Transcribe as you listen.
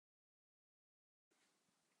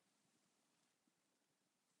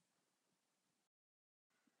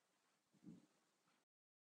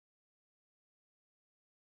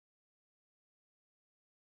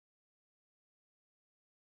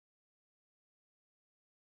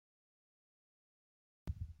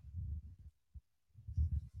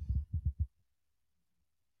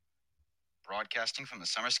broadcasting from the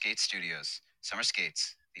Summer Skates Studios. Summer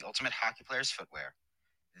Skates, the ultimate hockey player's footwear.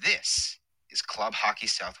 This is Club Hockey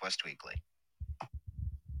Southwest Weekly.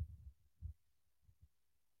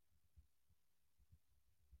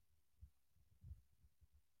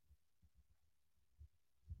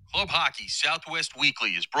 Club Hockey Southwest Weekly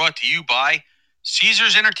is brought to you by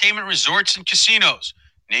Caesars Entertainment Resorts and Casinos.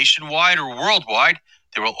 Nationwide or worldwide,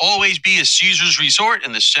 there will always be a Caesars Resort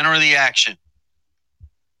in the center of the action.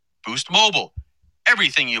 Boost Mobile,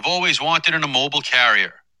 everything you've always wanted in a mobile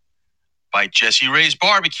carrier. By Jesse Ray's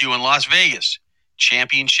Barbecue in Las Vegas,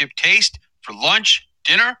 championship taste for lunch,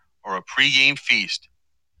 dinner, or a pregame feast.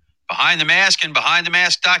 Behind the Mask and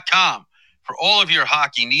BehindTheMask.com for all of your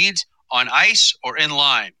hockey needs on ice or in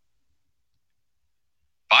line.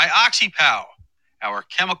 By OxyPow, our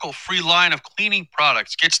chemical-free line of cleaning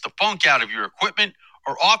products gets the funk out of your equipment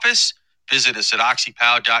or office. Visit us at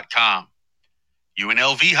oxypow.com.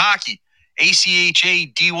 UNLV Hockey,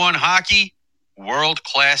 ACHA D1 Hockey,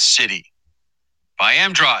 world-class city. By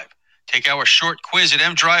M-Drive, take our short quiz at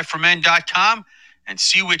mdriveformen.com and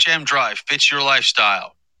see which M-Drive fits your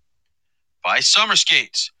lifestyle. By Summer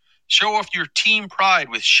Skates, show off your team pride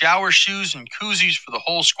with shower shoes and koozies for the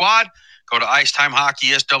whole squad. Go to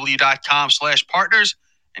IcetimeHockeySW.com/partners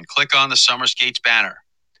and click on the Summer Skates banner.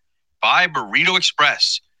 By Burrito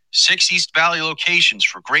Express, 6 East Valley locations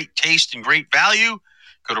for great taste and great value.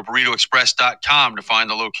 Go to burritoexpress.com to find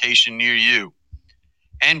the location near you.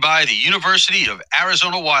 And by the University of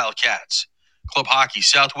Arizona Wildcats. Club Hockey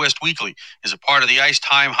Southwest Weekly is a part of the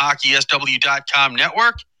IcetimeHockeySW.com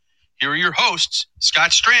network. Here are your hosts,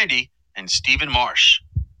 Scott Strandy and Stephen Marsh.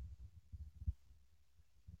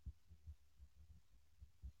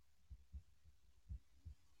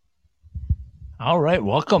 All right,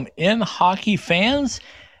 welcome in, hockey fans,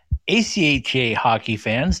 ACHA hockey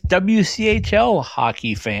fans, WCHL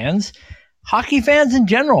hockey fans in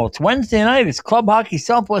general. It's Wednesday night. It's Club Hockey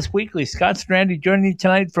Southwest Weekly. Scott Strandy joining you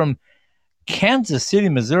tonight from Kansas City,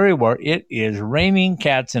 Missouri, where it is raining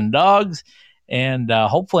cats and dogs. And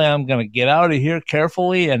hopefully I'm going to get out of here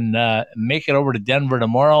carefully and make it over to Denver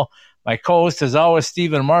tomorrow. My co-host, as always,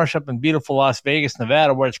 Stephen Marsh, up in beautiful Las Vegas,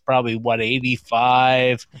 Nevada, where it's probably,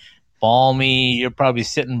 85, balmy. You're probably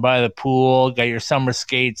sitting by the pool, got your summer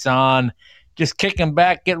skates on, just kicking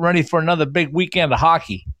back, getting ready for another big weekend of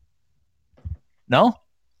hockey. No?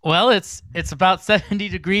 Well, it's about 70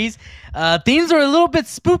 degrees. Things are a little bit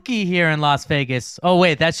spooky here in Las Vegas. Oh,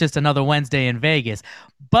 wait, that's just another Wednesday in Vegas.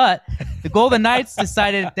 But the Golden Knights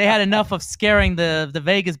decided they had enough of scaring the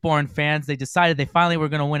Vegas-born fans. They decided they finally were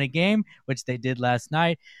going to win a game, which they did last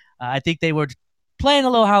night. I think they were playing a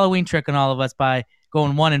little Halloween trick on all of us by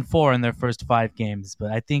going 1-4 in their first 5 games.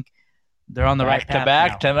 But I think they're on the right path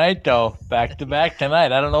back now. Tonight, though. Back to back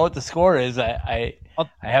tonight. I don't know what the score is. I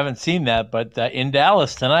haven't seen that, but in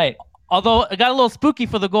Dallas tonight. Although it got a little spooky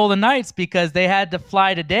for the Golden Knights because they had to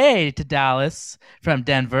fly today to Dallas from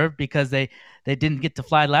Denver because they didn't get to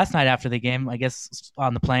fly last night after the game, I guess,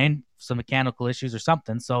 on the plane, some mechanical issues or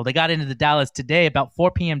something. So they got into the Dallas today about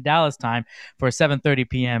 4 p.m. Dallas time for a 7:30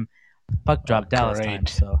 p.m. puck drop Dallas time.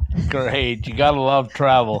 So. Great. You got to love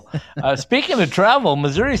travel. Speaking of travel,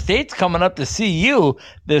 Missouri State's coming up to see you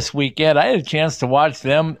this weekend. I had a chance to watch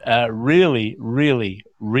them really, really,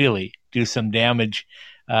 really do some damage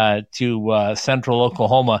to Central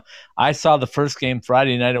Oklahoma. I saw the first game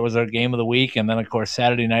Friday night. It was our game of the week. And then, of course,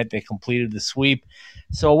 Saturday night they completed the sweep.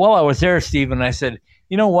 So while I was there, Stephen, I said,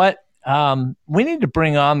 you know what? We need to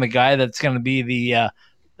bring on the guy that's going to be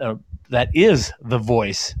that is the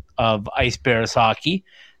voice of Ice Bears hockey,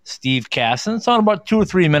 Steve Kassan. So in about 2 or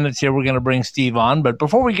 3 minutes here, we're going to bring Steve on. But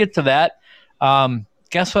before we get to that,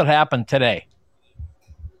 guess what happened today?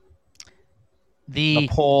 The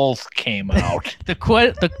polls came out. the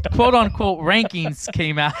quote-unquote rankings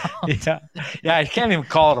came out. Yeah, I can't even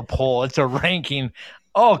call it a poll. It's a ranking.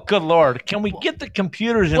 Oh, good Lord. Can we get the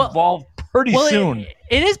computers involved pretty soon?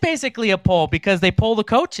 It is basically a poll because they poll the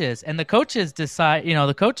coaches, and the coaches decide,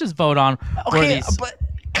 the coaches vote on where these... But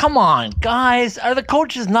come on, guys. Are the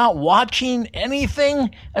coaches not watching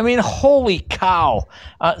anything? I mean, holy cow.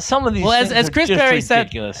 Some of these things as Chris are just Berry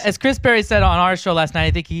ridiculous. As Chris Berry said on our show last night,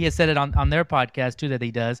 I think he has said it on their podcast too that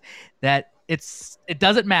he does, that it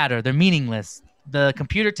doesn't matter. They're meaningless. The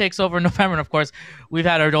computer takes over in November, and of course, we've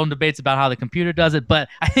had our own debates about how the computer does it. But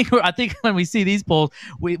I think when we see these polls,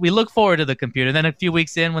 we look forward to the computer. Then a few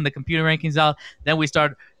weeks in, when the computer rankings out, then we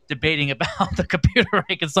start debating about the computer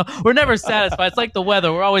rankings. So we're never satisfied. It's like the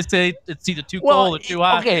weather. We're always saying it's either too cold or too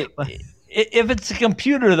hot. Okay. If it's a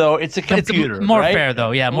computer, though, it's a computer. It's more right? fair,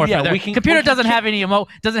 though. Yeah, fair. We Computer doesn't have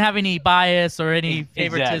any bias or any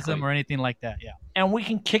favoritism or anything like that. Yeah. and we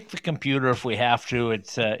can kick the computer if we have to.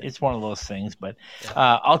 It's one of those things. But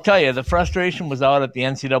I'll tell you, the frustration was out at the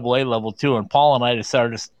NCAA level too. And Paul and I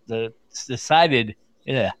decided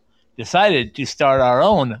to start our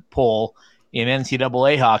own poll in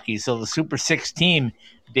NCAA hockey. So the Super 16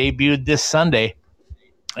 debuted this Sunday.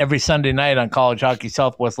 Every Sunday night on College Hockey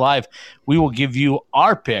Southwest Live, we will give you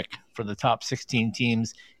our pick for the top 16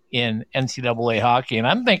 teams in NCAA hockey. And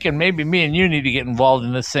I'm thinking maybe me and you need to get involved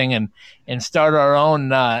in this thing and start our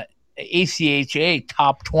own ACHA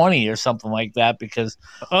top 20 or something like that, because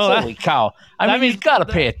holy cow. I mean, you've got to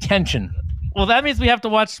pay attention. Well, that means we have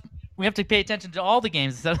to pay attention to all the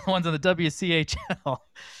games instead of the ones on the WCHL.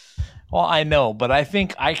 Well, I know, but I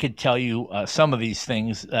think I could tell you some of these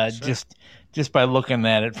things just by looking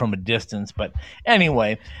at it from a distance. But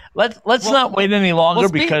anyway, let's not wait any longer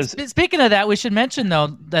because speaking of that, we should mention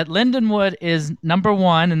though that Lindenwood is number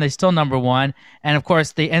one and they're still number one. And of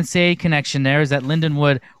course, the NCAA connection there is that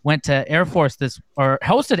Lindenwood went to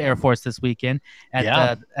hosted Air Force this weekend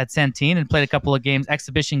at Centene and played a couple of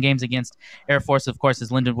exhibition games against Air Force. Of course, as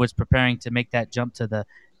Lindenwood's preparing to make that jump to the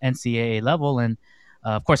NCAA level. And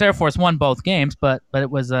of course, Air Force won both games, but it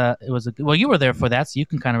was well, you were there for that, so you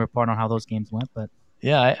can kind of report on how those games went. But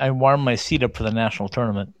yeah, I warmed my seat up for the national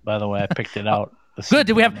tournament. By the way, I picked it out. Good.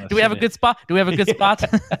 Do we have a good spot? Do we have a good spot?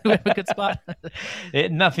 Do we have a good spot?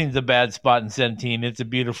 Nothing's a bad spot in Centene. It's a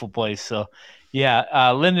beautiful place. So, yeah,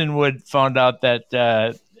 Lindenwood found out that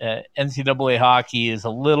NCAA hockey is a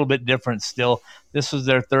little bit different still. This was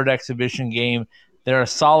their third exhibition game. They're a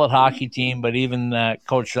solid hockey team, but even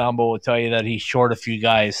Coach Zambo will tell you that he's short a few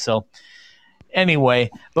guys. So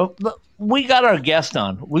anyway, but we got our guest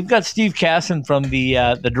on. We've got Steve Kassan from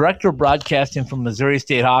the director of broadcasting from Missouri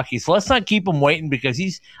State Hockey. So let's not keep him waiting because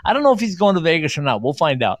I don't know if he's going to Vegas or not. We'll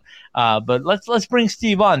find out. But let's bring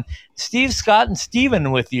Steve on. Steve, Scott, and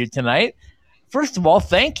Steven with you tonight. First of all,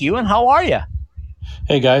 thank you, and how are you?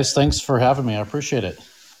 Hey guys, thanks for having me. I appreciate it.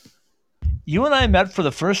 You and I met for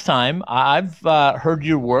the first time. I've heard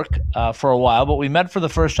your work for a while, but we met for the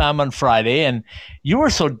first time on Friday, and you were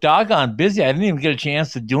so doggone busy. I didn't even get a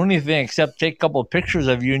chance to do anything except take a couple of pictures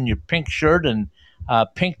of you in your pink shirt and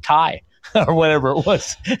pink tie or whatever it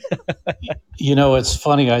was. You know, it's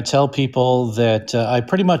funny. I tell people that I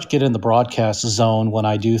pretty much get in the broadcast zone when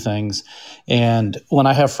I do things. And when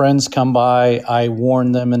I have friends come by, I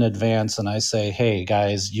warn them in advance and I say, hey,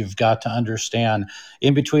 guys, you've got to understand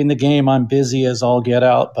in between the game, I'm busy as all get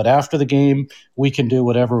out. But after the game, we can do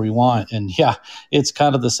whatever we want. And yeah, it's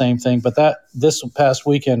kind of the same thing. But this past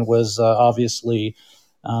weekend was obviously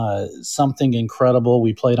something incredible.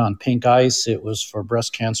 We played on pink ice. It was for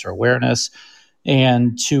breast cancer awareness.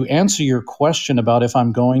 And to answer your question about if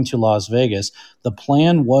I'm going to Las Vegas, the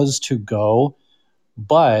plan was to go,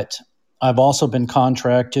 but I've also been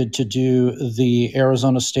contracted to do the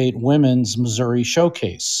Arizona State Women's Missouri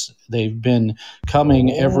Showcase. They've been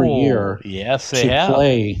coming every year to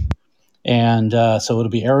play. And so it'll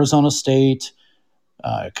be Arizona State,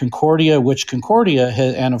 Concordia,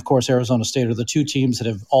 and of course Arizona State are the two teams that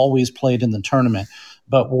have always played in the tournament.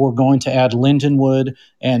 But we're going to add Lindenwood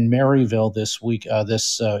and Maryville this week.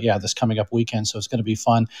 This coming up weekend, so it's going to be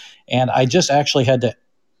fun. And I just actually had to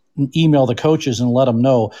email the coaches and let them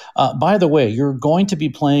know. By the way, you're going to be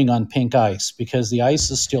playing on pink ice because the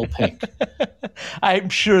ice is still pink. I'm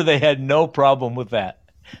sure they had no problem with that.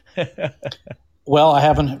 Well, I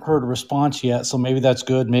haven't heard a response yet, so maybe that's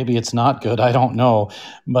good. Maybe it's not good. I don't know,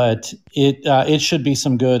 but it should be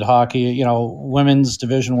some good hockey. You know, women's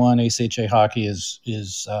Division I ACHA hockey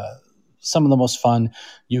is some of the most fun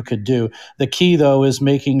you could do. The key, though, is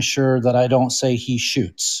making sure that I don't say he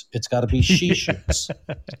shoots. It's got to be she shoots.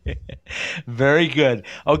 Very good.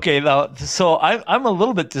 Okay, now, so I'm a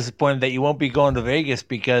little bit disappointed that you won't be going to Vegas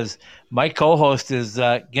because my co-host is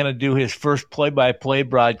going to do his first play-by-play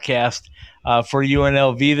broadcast for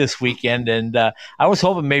UNLV this weekend, and I was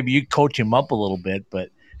hoping maybe you'd coach him up a little bit, but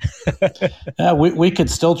we could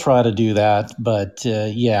still try to do that. But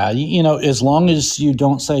you know, as long as you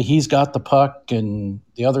don't say he's got the puck and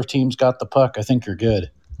the other team's got the puck, I think you're good.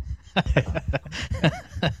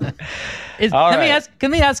 Let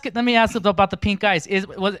me ask about the pink ice. Is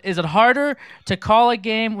it harder to call a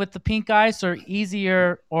game with the pink ice, or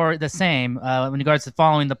easier, or the same in regards to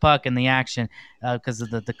following the puck and the action because of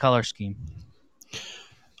the color scheme?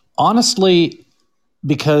 Honestly,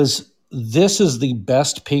 because this is the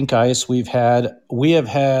best pink ice we've had. We have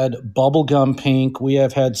had bubblegum pink. We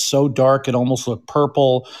have had so dark it almost looked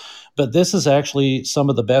purple. But this is actually some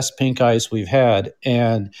of the best pink ice we've had.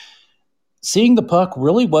 And seeing the puck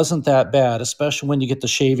really wasn't that bad, especially when you get the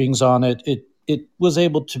shavings on it. It was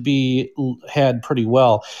able to be had pretty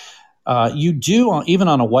well. You do, even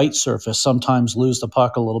on a white surface, sometimes lose the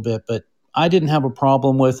puck a little bit, but I didn't have a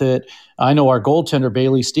problem with it. I know our goaltender,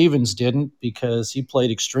 Bailey Stevens, didn't, because he played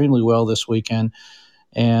extremely well this weekend.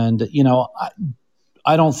 And,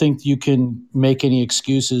 I don't think you can make any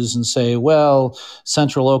excuses and say, well,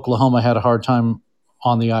 Central Oklahoma had a hard time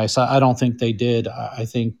on the ice. I don't think they did. I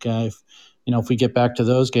think if we get back to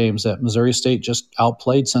those games, that Missouri State just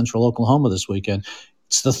outplayed Central Oklahoma this weekend.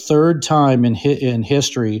 It's the third time in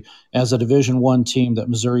history as a Division I team that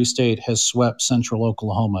Missouri State has swept Central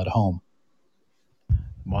Oklahoma at home.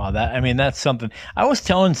 Wow, that's something. I was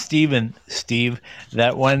telling Steve,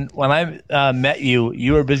 that when I met you,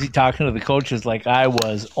 you were busy talking to the coaches like I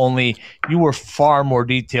was, only you were far more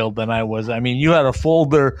detailed than I was. I mean, you had a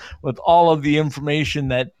folder with all of the information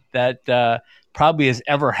that probably has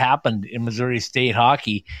ever happened in Missouri State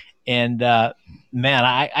hockey. And, man,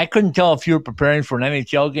 I couldn't tell if you were preparing for an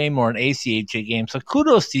NHL game or an ACHA game. So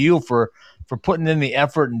kudos to you for putting in the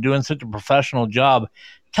effort and doing such a professional job.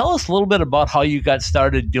 Tell us a little bit about how you got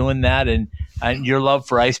started doing that and your love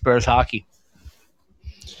for Ice Bears hockey.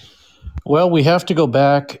 Well, we have to go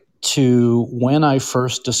back to when I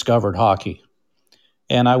first discovered hockey.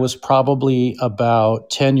 And I was probably about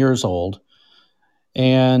 10 years old.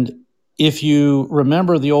 And if you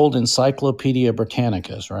remember the old Encyclopedia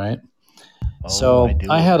Britannicas, right? Oh, so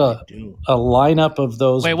I had a lineup of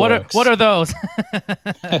those. Wait, books. what are those?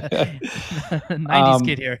 90s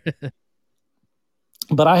kid here.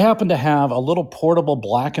 But I happened to have a little portable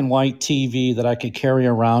black and white TV that I could carry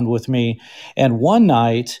around with me. And one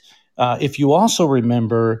night, if you also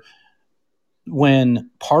remember when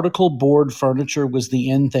particle board furniture was the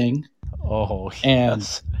in thing. Oh, and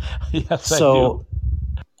yes, so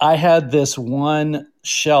I had this one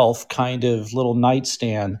shelf kind of little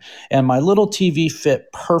nightstand, and my little TV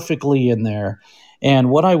fit perfectly in there.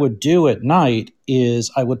 And what I would do at night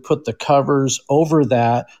is I would put the covers over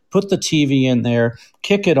that, put the TV in there,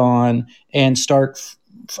 kick it on, and start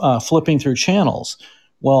flipping through channels.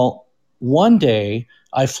 Well, one day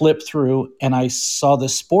I flipped through and I saw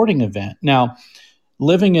this sporting event. Now,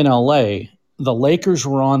 living in LA, the Lakers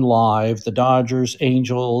were on live, the Dodgers,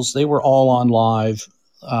 Angels, they were all on live.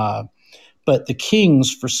 But the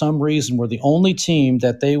Kings, for some reason, were the only team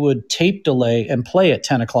that they would tape delay and play at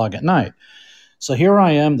 10 o'clock at night. So here I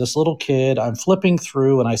am, this little kid, I'm flipping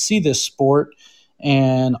through and I see this sport,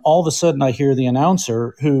 and all of a sudden I hear the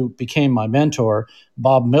announcer who became my mentor,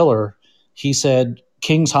 Bob Miller. He said,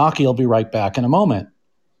 Kings hockey will be right back in a moment.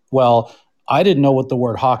 Well, I didn't know what the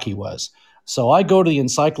word hockey was. So I go to the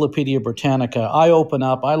Encyclopedia Britannica, I open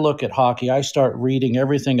up, I look at hockey, I start reading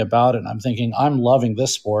everything about it, and I'm thinking, I'm loving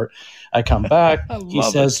this sport. I come back, he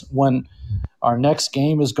says, when our next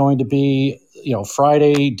game is going to be,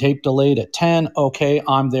 Friday, tape delayed at 10. Okay,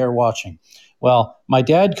 I'm there watching. Well, my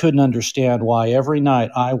dad couldn't understand why every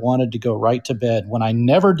night I wanted to go right to bed when I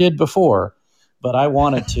never did before, but I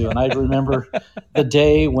wanted to. And I remember the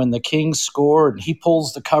day when the Kings scored, and he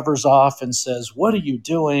pulls the covers off and says, what are you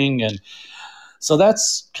doing? And so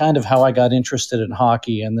that's kind of how I got interested in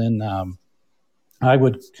hockey. And then I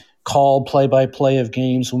would call play-by-play of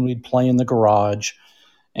games when we'd play in the garage.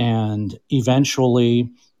 And eventually,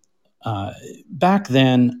 back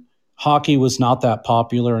then, hockey was not that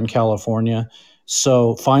popular in California,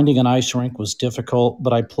 so finding an ice rink was difficult,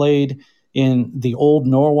 but I played in the old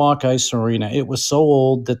Norwalk Ice Arena. It was so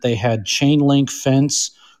old that they had chain link fence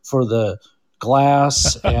for the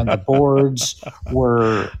glass, and the boards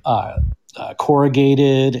were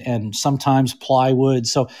corrugated and sometimes plywood.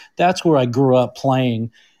 So that's where I grew up playing,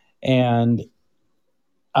 and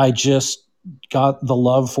I just got the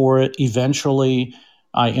love for it. Eventually,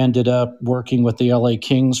 I ended up working with the LA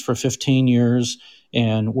Kings for 15 years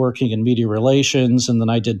and working in media relations. And then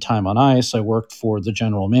I did time on ice. I worked for the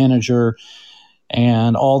general manager.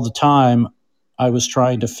 And all the time, I was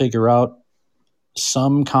trying to figure out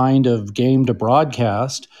some kind of game to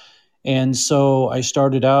broadcast. And so I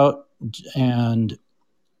started out, and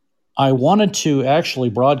I wanted to actually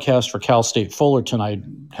broadcast for Cal State Fullerton. I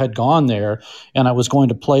had gone there, and I was going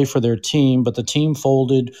to play for their team, but the team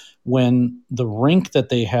folded when the rink that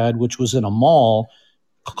they had, which was in a mall,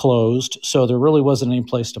 closed, so there really wasn't any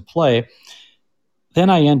place to play. Then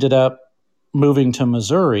I ended up moving to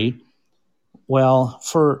Missouri. Well,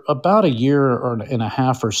 for about a year and a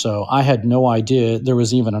half or so, I had no idea there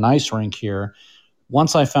was even an ice rink here.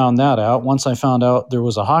 Once I found out there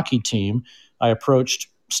was a hockey team, I approached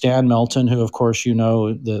Stan Melton, who, of course,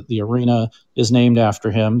 the arena is named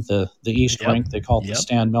after him, the East Rink. They call it the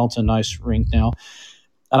Stan Melton Ice Rink now.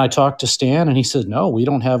 And I talked to Stan, and he said, no, we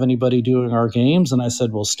don't have anybody doing our games. And I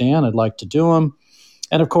said, well, Stan, I'd like to do them.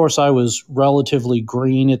 And of course, I was relatively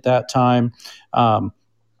green at that time. I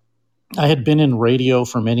had been in radio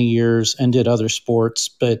for many years and did other sports,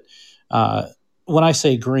 but when I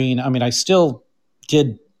say green, I mean I still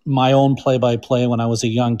did my own play-by-play when I was a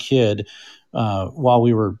young kid while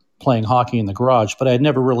we were playing hockey in the garage, but I had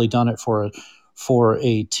never really done it for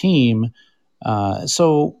a team.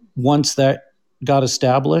 So once that got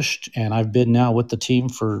established, and I've been now with the team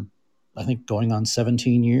for, I think, going on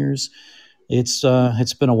 17 years, it's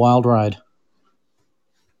been a wild ride.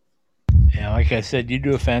 Yeah, like I said, you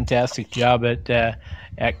do a fantastic job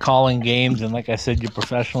at calling games, and like I said, your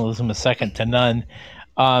professionalism is second to none.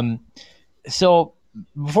 So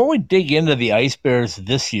before we dig into the Ice Bears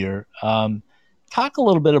this year, talk a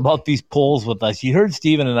little bit about these polls with us. You heard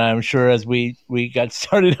Steven and I, I'm sure, as we got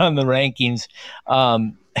started on the rankings.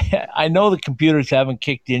 I know the computers haven't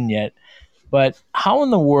kicked in yet, but how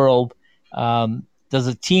in the world does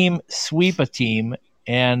a team sweep a team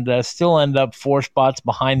and still end up 4 spots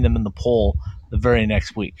behind them in the poll the very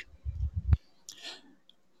next week?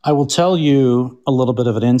 I will tell you a little bit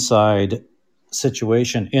of an inside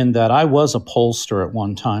situation in that I was a pollster at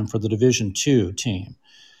one time for the Division II team.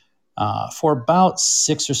 For about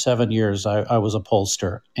 6 or 7 years, I was a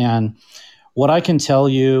pollster. And what I can tell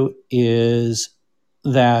you is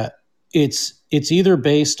that it's either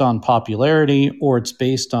based on popularity, or it's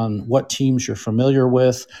based on what teams you're familiar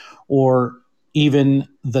with, or even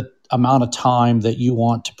the amount of time that you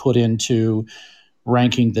want to put into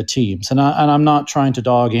ranking the teams. And I'm not trying to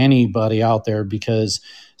dog anybody out there, because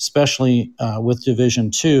especially with Division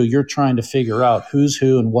II, you're trying to figure out who's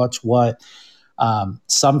who and what's what.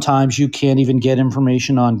 Sometimes you can't even get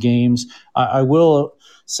information on games. I will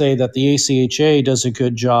say that the ACHA does a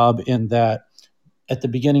good job in that at the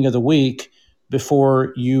beginning of the week,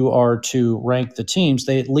 before you are to rank the teams,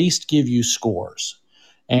 they at least give you scores.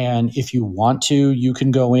 And if you want to, you can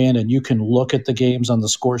go in and you can look at the games on the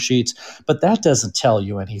score sheets, but that doesn't tell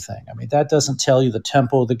you anything. I mean, that doesn't tell you the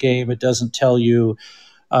tempo of the game. It doesn't tell you,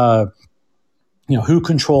 who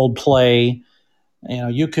controlled play.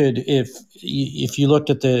 You could, if you looked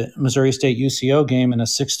at the Missouri State UCO game in a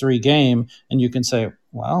 6-3 game, and you can say,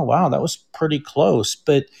 well, wow, that was pretty close.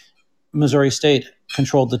 But Missouri State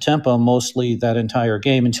controlled the tempo mostly that entire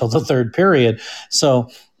game until the third period. So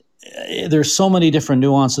there's so many different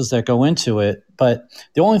nuances that go into it. But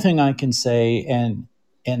the only thing I can say, and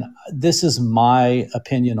this is my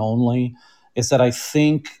opinion only, is that I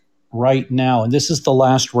think right now, and this is the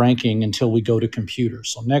last ranking until we go to computers.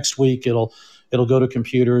 So next week it'll go to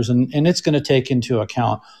computers, and it's going to take into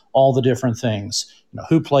account all the different things.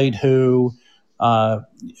 Who played who,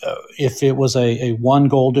 if it was a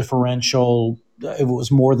 1-goal differential, if it was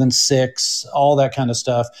more than 6, all that kind of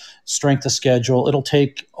stuff, strength of schedule. It'll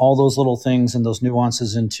take all those little things and those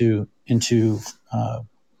nuances into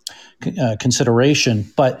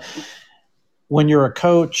consideration. But when you're a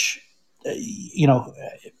coach,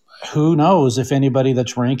 who knows if anybody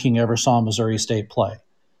that's ranking ever saw Missouri State play?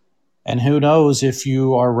 And who knows if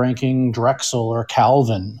you are ranking Drexel or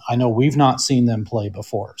Calvin? I know we've not seen them play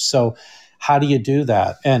before. So how do you do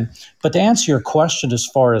that? But to answer your question, as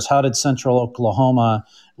far as how did Central Oklahoma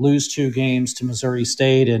lose 2 games to Missouri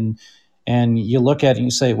State, and you look at it and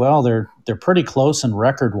you say, well, they're pretty close in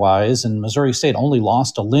record-wise, and Missouri State only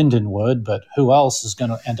lost to Lindenwood, but who else is going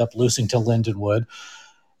to end up losing to Lindenwood?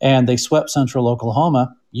 And they swept Central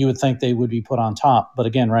Oklahoma. You would think they would be put on top. But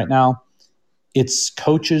again, right now, it's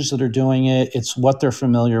coaches that are doing it. It's what they're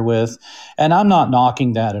familiar with. And I'm not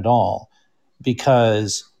knocking that at all,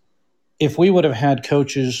 because if we would have had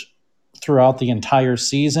coaches throughout the entire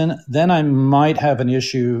season, then I might have an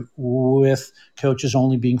issue with coaches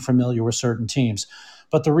only being familiar with certain teams.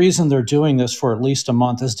 But the reason they're doing this for at least a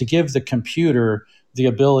month is to give the computer the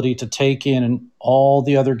ability to take in all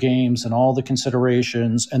the other games and all the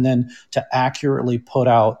considerations, and then to accurately put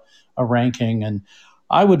out a ranking. And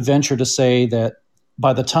I would venture to say that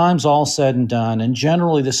by the time's all said and done, and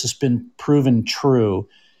generally this has been proven true,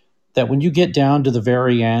 that when you get down to the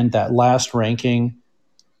very end, that last ranking,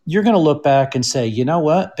 you're going to look back and say, you know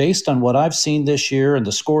what, based on what I've seen this year and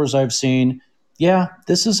the scores I've seen, yeah,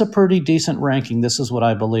 this is a pretty decent ranking. This is what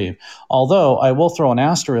I believe. Although I will throw an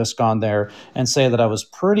asterisk on there and say that I was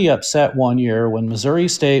pretty upset one year when Missouri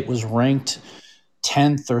State was ranked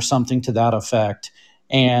 10th or something to that effect.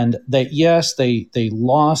 And that, yes, they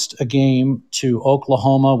lost a game to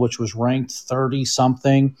Oklahoma, which was ranked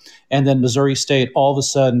 30-something. And then Missouri State, all of a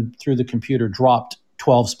sudden, through the computer, dropped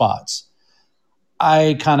 12 spots.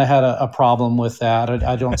 I kind of had a problem with that.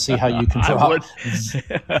 I don't see how you can drop,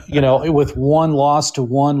 with one loss to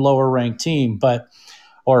one lower-ranked team, a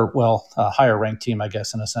higher-ranked team, I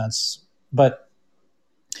guess, in a sense. But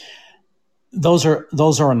those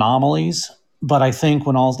are anomalies. But I think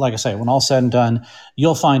when all said and done,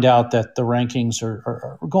 you'll find out that the rankings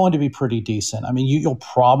are going to be pretty decent. I mean, you'll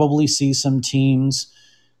probably see some teams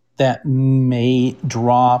that may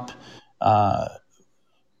drop. I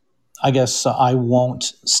guess I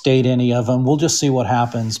won't state any of them. We'll just see what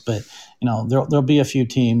happens. But there'll be a few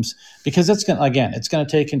teams, because it's going to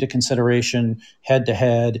take into consideration head to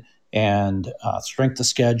head and strength of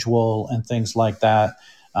schedule and things like that.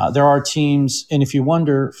 There are teams, and if you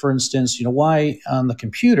wonder, for instance, why on the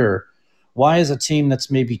computer, why is a team that's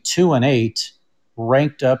maybe 2-8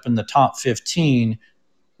 ranked up in the top 15?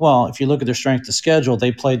 Well, if you look at their strength of schedule,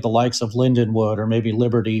 they played the likes of Lindenwood or maybe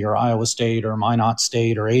Liberty or Iowa State or Minot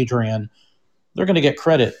State or Adrian. They're going to get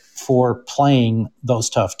credit for playing those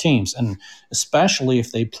tough teams, and especially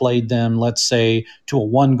if they played them, let's say, to a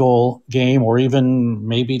 1-goal game, or even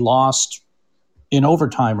maybe lost in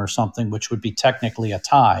overtime or something, which would be technically a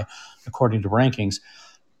tie according to rankings.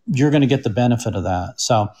 You're going to get the benefit of that.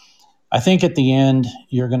 So I think at the end,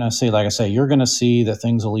 you're going to see, like I say, you're going to see that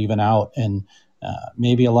things will even out, and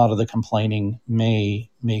maybe a lot of the complaining may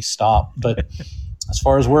stop. But as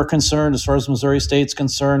far as we're concerned, as far as Missouri State's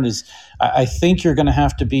concerned, I think you're going to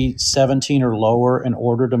have to be 17 or lower in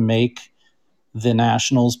order to make the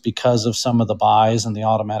nationals, because of some of the buys and the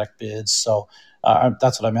automatic bids. So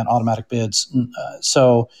that's what I meant, automatic bids.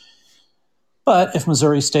 But if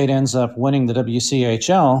Missouri State ends up winning the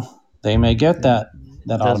WCHL, they may get that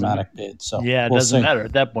automatic bid. So yeah, it doesn't matter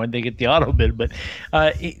at that point. They get the auto bid. But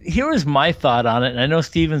here is my thought on it, and I know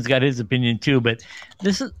Steven's got his opinion too. But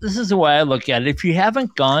this is the way I look at it. If you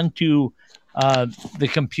haven't gone to the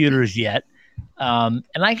computers yet, and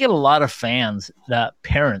I get a lot of fans,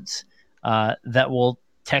 parents that will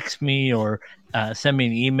text me or send me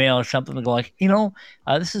an email or something to go like,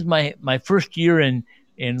 this is my first year in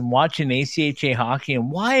watching ACHA hockey,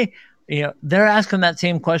 and why. They're asking that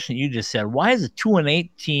same question you just said. Why is a 2-8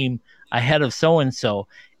 team ahead of so-and-so?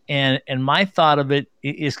 And my thought of it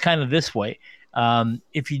is kind of this way.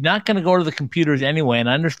 If you're not going to go to the computers anyway, and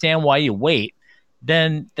I understand why you wait,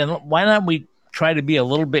 then why not we try to be a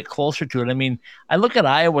little bit closer to it? I mean, I look at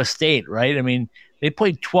Iowa State, right? I mean, they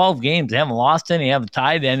played 12 games. They haven't lost any, haven't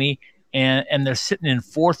tied any, and they're sitting in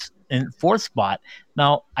fourth spot.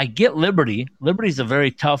 Now, I get Liberty. Liberty's a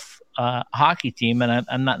very tough hockey team, and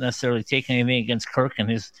I'm not necessarily taking anything against Kirk and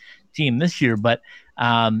his team this year, but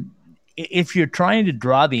if you're trying to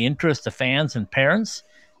draw the interest of fans and parents,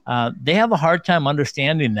 they have a hard time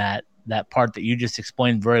understanding that part that you just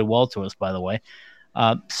explained very well to us, by the way.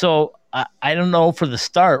 So I don't know, for the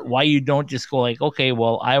start, why you don't just go like, okay,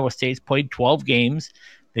 well, Iowa State's played 12 games.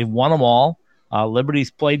 They've won them all. Liberty's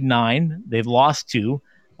played 9. They've lost 2.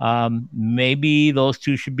 Maybe those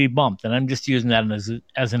 2 should be bumped. And I'm just using that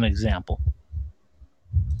as an example.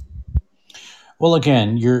 Well,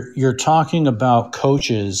 again, you're talking about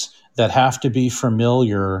coaches that have to be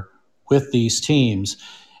familiar with these teams.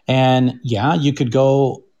 And yeah, you could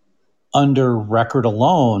go under record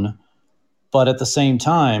alone, but at the same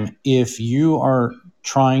time, if you are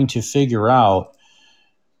trying to figure out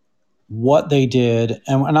what they did,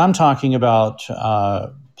 and I'm talking about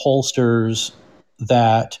pollsters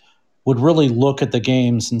that would really look at the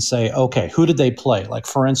games and say, okay, who did they play? Like,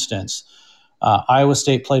 for instance, Iowa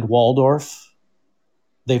State played Waldorf.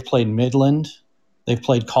 They've played Midland. They've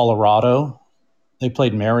played Colorado. They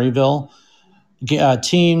played Maryville.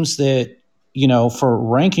 Teams that, for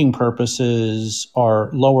ranking purposes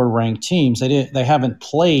are lower ranked teams. They haven't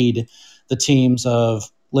played the teams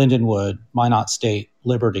of Lindenwood, Minot State,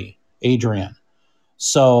 Liberty, Adrian.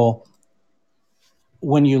 So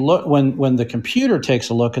when the computer takes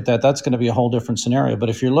a look at that, that's going to be a whole different scenario. But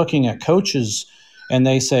if you're looking at coaches and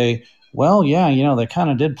they say, well, yeah, they kind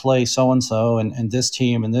of did play so-and-so and this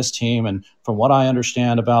team, and from what I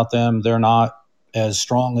understand about them, they're not as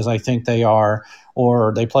strong as I think they are,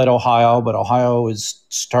 or they played Ohio, but Ohio is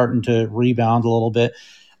starting to rebound a little bit.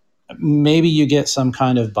 Maybe you get some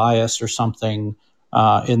kind of bias or something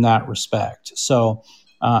in that respect. So,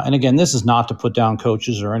 and again, this is not to put down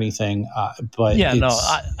coaches or anything, but yeah, no,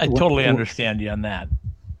 I totally understand you on that.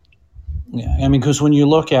 Yeah, I mean, because when you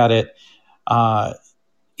look at it,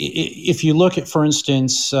 if you look at, for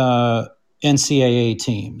instance, NCAA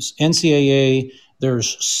teams,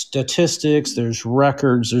 there's statistics, there's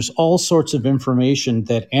records, there's all sorts of information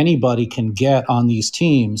that anybody can get on these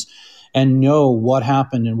teams and know what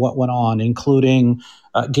happened and what went on, including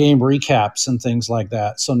game recaps and things like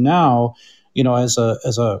that. So now, as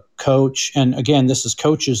a coach, and again, this is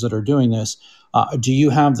coaches that are doing this, do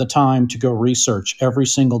you have the time to go research every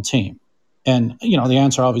single team? And, the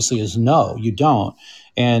answer obviously is no, you don't.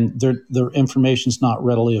 And their information is not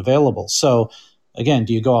readily available. So, again,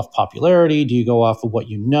 do you go off popularity? Do you go off of what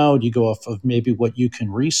you know? Do you go off of maybe what you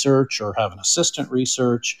can research or have an assistant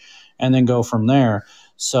research and then go from there?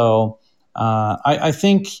 So I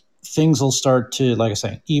think things will start to, like I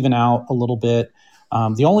say, even out a little bit.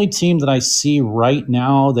 The only team that I see right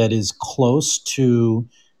now that is close to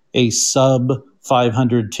a sub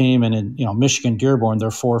 500 team, and in Michigan Dearborn, they're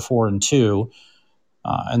 4-4-2,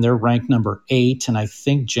 and they're ranked number 8. And I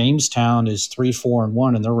think Jamestown is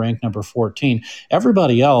 3-4-1, and they're ranked number 14.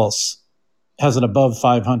 Everybody else has an above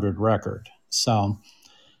 500 record. So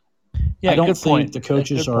I don't think the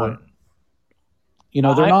coaches are.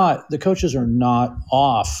 The coaches are not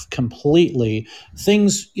off completely.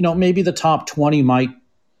 Things, maybe the top 20 might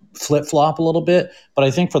flip-flop a little bit, but I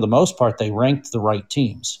think for the most part, they ranked the right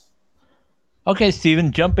teams. Okay,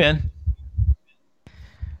 Steven, jump in.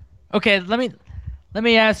 Okay, let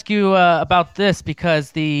me ask you about this,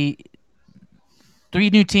 because the 3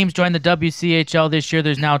 new teams joined the WCHL this year.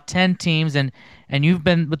 There's now 10 teams, and you've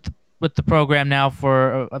been with the program now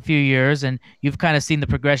for a few years, and you've kind of seen the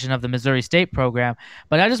progression of the Missouri State program.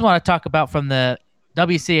 But I just want to talk about from the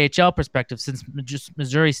WCHL perspective, since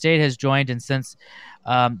Missouri State has joined, and since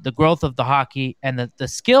the growth of the hockey and the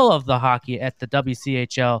skill of the hockey at the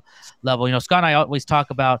WCHL level. Scott and I always talk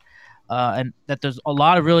about and that there's a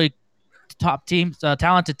lot of really top teams,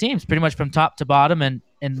 talented teams, pretty much from top to bottom, and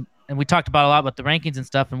we talked about a lot about the rankings and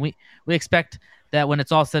stuff, and we expect that when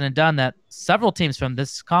it's all said and done, that several teams from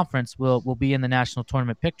this conference will be in the national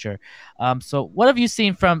tournament picture. So what have you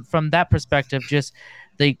seen from that perspective, just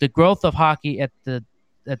the growth of hockey at the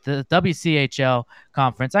WCHL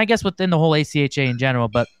conference, I guess within the whole ACHA in general,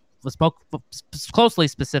 but was closely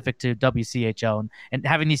specific to WCHL, and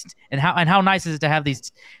having these, and how nice is it to have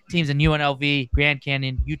these teams in UNLV, Grand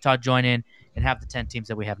Canyon, Utah join in and have the 10 teams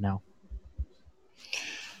that we have now?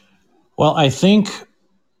 Well, I think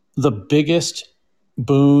the biggest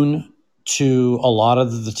boon to a lot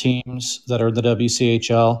of the teams that are in the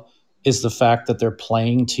WCHL is the fact that they're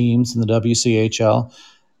playing teams in the WCHL.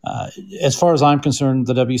 As far as I'm concerned,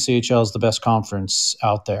 the WCHL is the best conference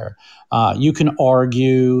out there. You can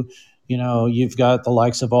argue, you've got the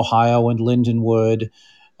likes of Ohio and Lindenwood,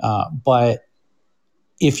 but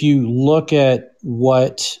if you look at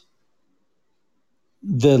what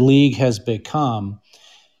the league has become,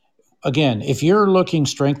 again, if you're looking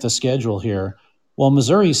strength of schedule here, well,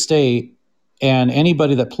 Missouri State and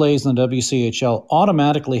anybody that plays in the WCHL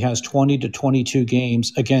automatically has 20 to 22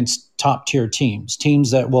 games against top-tier teams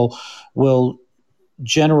that will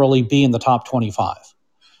generally be in the top 25.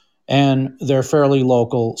 And they're fairly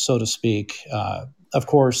local, so to speak. Of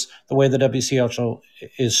course, the way the WCHL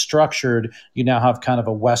is structured, you now have kind of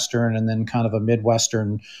a Western and then kind of a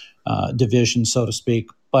Midwestern division, so to speak.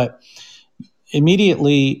 But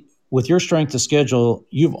immediately, with your strength of schedule,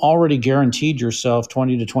 you've already guaranteed yourself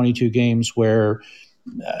 20 to 22 games where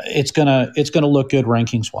it's gonna look good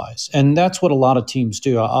rankings wise, and that's what a lot of teams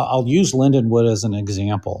do. I'll use Lindenwood as an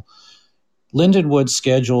example. Lindenwood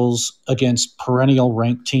schedules against perennial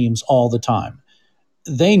ranked teams all the time.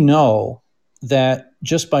 They know that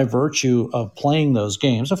just by virtue of playing those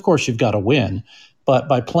games, of course you've got to win, but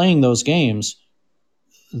by playing those games,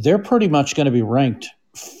 they're pretty much going to be ranked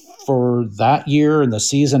for that year and the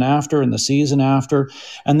season after and the season after.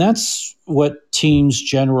 And that's what teams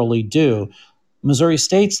generally do. Missouri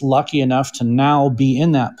State's lucky enough to now be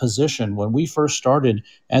in that position. When we first started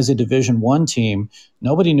as a Division I team,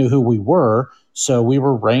 nobody knew who we were. So we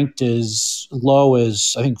were ranked as low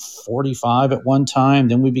as, I think, 45 at one time.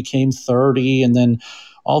 Then we became 30. And then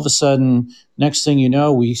all of a sudden, next thing you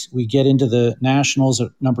know, we get into the Nationals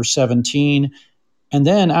at number 17. And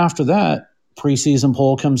then after that, preseason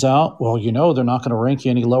poll comes out. Well, they're not going to rank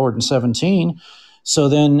you any lower than 17. So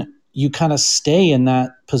then you kind of stay in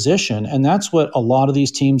that position. And that's what a lot of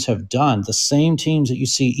these teams have done. The same teams that you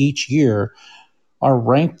see each year are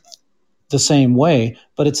ranked the same way,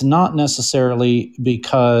 but it's not necessarily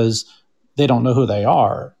because they don't know who they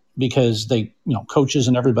are, because they, coaches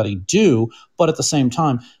and everybody do, but at the same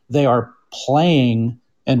time, they are playing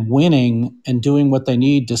and winning and doing what they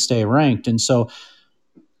need to stay ranked. And so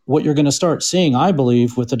what you're going to start seeing, I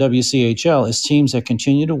believe, with the WCHL is teams that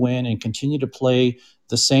continue to win and continue to play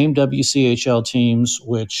the same WCHL teams,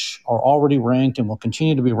 which are already ranked and will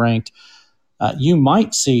continue to be ranked. You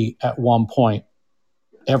might see at one point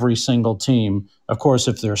every single team, of course,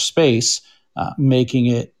 if there's space, making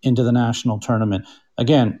it into the national tournament.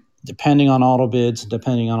 Again, depending on auto bids,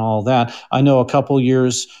 depending on all that. I know a couple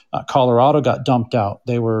years, Colorado got dumped out.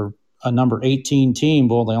 They were a number 18 team.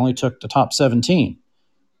 Well, they only took the top 17.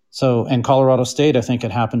 So, and Colorado State, I think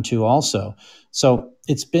it happened to also. So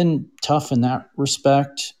it's been tough in that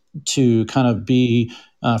respect to kind of be,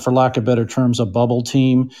 for lack of better terms, a bubble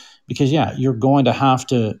team, because you're going to have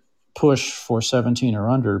to push for 17 or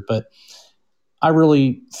under. But I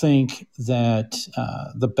really think that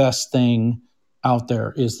the best thing out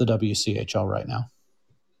there is the WCHL right now.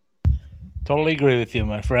 Totally agree with you,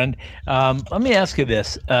 my friend. Let me ask you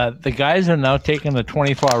this. The guys are now taking the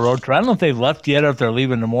 24-hour road trip. I don't know if they've left yet or if they're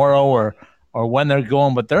leaving tomorrow or when they're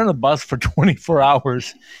going, but they're in the bus for 24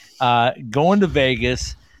 hours going to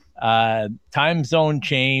Vegas. Time zone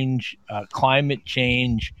change, climate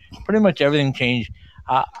change, pretty much everything changed.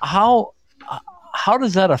 How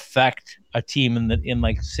does that affect a team in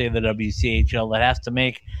like, say, the WCHL that has to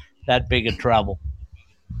make that big a travel?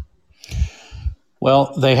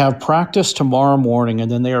 Well, they have practice tomorrow morning,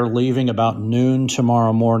 and then they are leaving about noon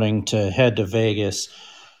tomorrow morning to head to Vegas.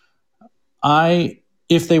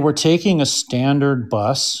 If they were taking a standard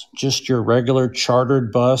bus, just your regular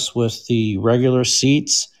chartered bus with the regular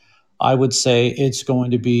seats, I would say it's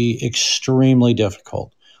going to be extremely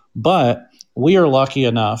difficult. But we are lucky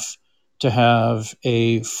enough to have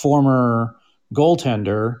a former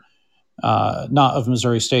goaltender, not of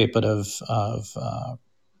Missouri State, but of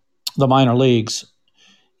the minor leagues.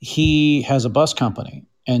 He has a bus company,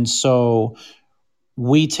 and so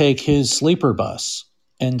we take his sleeper bus.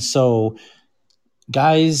 And so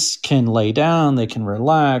guys can lay down, they can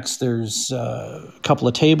relax. There's a couple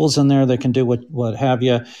of tables in there. They can do what have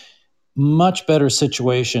you. Much better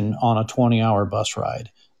situation on a 20-hour bus ride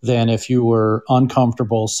than if you were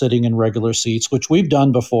uncomfortable sitting in regular seats, which we've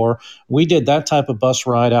done before. We did that type of bus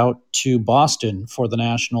ride out to Boston for the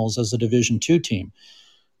Nationals as a Division II team.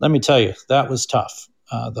 Let me tell you, that was tough.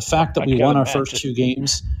 The fact that we won our first two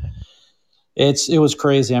games, it was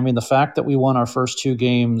crazy. I mean, the fact that we won our first two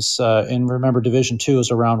games, and remember, Division II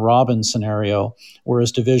is a round robin scenario,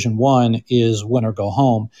 whereas Division I is win or go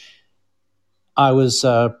home. I was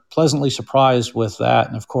pleasantly surprised with that.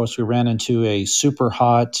 And of course, we ran into a super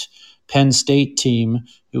hot Penn State team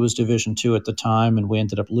who was Division II at the time, and we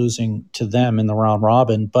ended up losing to them in the round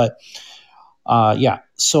robin. But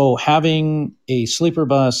so having a sleeper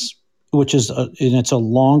bus, which is and it's a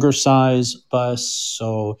longer size bus,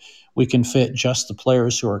 so we can fit just the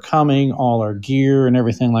players who are coming, all our gear and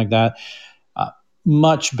everything like that.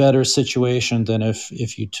 Much better situation than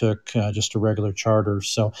if you took just a regular charter.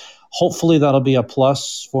 So hopefully that'll be a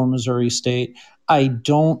plus for Missouri State. I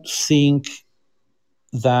don't think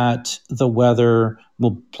that the weather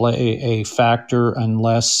will play a factor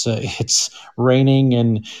unless it's raining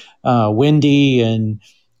and windy and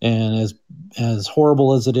as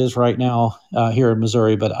horrible as it is right now here in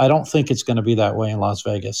Missouri. But I don't think it's going to be that way in Las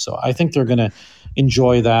Vegas. So I think they're going to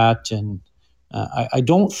enjoy that. And I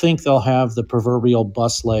don't think they'll have the proverbial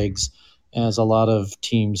bus legs as a lot of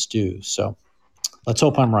teams do. So let's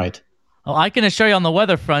hope I'm right. Well, I can assure you on the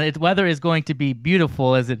weather front, weather is going to be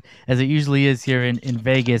beautiful as it usually is here in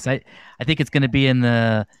Vegas. I think it's going to be in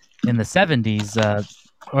the 70s,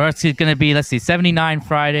 or it's going to be 79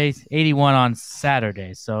 Fridays, 81 on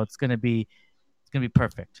Saturday. So it's going to be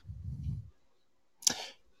perfect.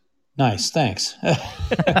 Nice, thanks.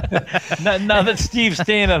 now that Steve's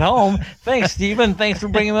staying at home, thanks, Steven. Thanks for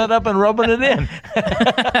bringing that up and rubbing it in.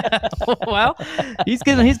 Well, he's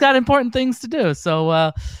got important things to do.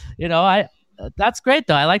 So, that's great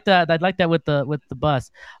though. I like that. I'd like that with the bus.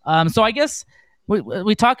 So I guess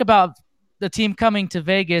we talk about the team coming to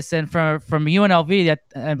Vegas, and from UNLV,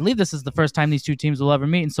 I believe this is the first time these two teams will ever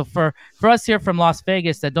meet. And so for us here from Las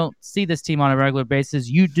Vegas that don't see this team on a regular basis,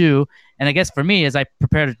 you do. And I guess for me, as I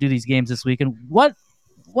prepare to do these games this weekend, what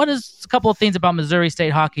is a couple of things about Missouri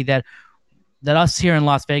State hockey that us here in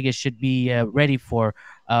Las Vegas should be ready for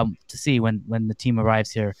to see when the team arrives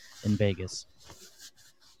here in Vegas?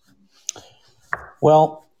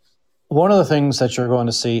 Well, one of the things that you're going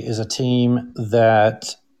to see is a team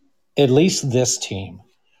that, at least this team,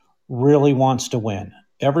 really wants to win.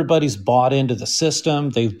 Everybody's bought into the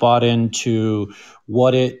system. They've bought into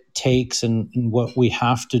what it takes and what we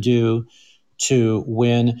have to do to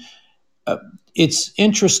win. It's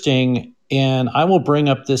interesting, and I will bring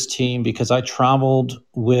up this team because I traveled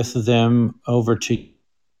with them over to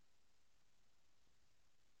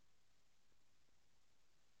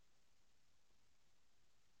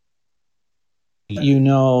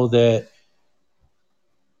that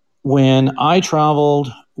when I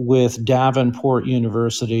traveled with Davenport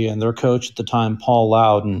University and their coach at the time, Paul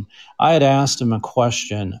Loudon, I had asked him a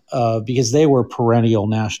question because they were perennial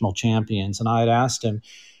national champions. And I had asked him,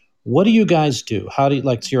 what do you guys do? How do you,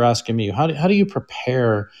 like you're asking me, how do you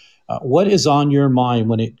prepare What is on your mind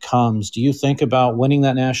when it comes? Do you think about winning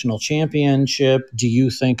that national championship? Do you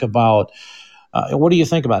think about what do you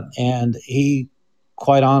think about? And he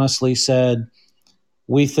quite honestly said,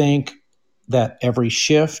 we think that every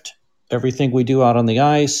shift, everything we do out on the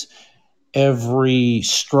ice, every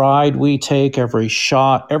stride we take, every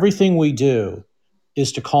shot, everything we do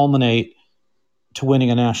is to culminate to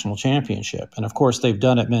winning a national championship. And of course, they've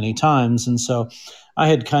done it many times. And so I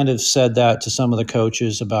had kind of said that to some of the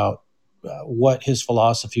coaches about what his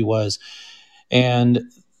philosophy was. And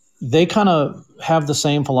they kind of have the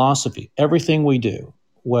same philosophy. Everything we do,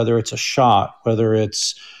 whether it's a shot, whether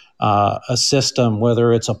it's a system,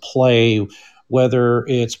 whether it's a play, whether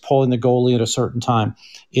it's pulling the goalie at a certain time,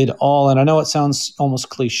 it all, and I know it sounds almost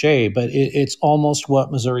cliche, but it's almost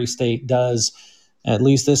what Missouri State does, at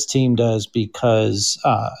least this team does, because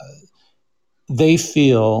they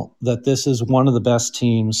feel that this is one of the best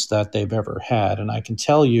teams that they've ever had. And I can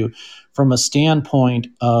tell you from a standpoint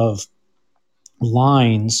of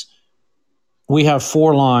lines, we have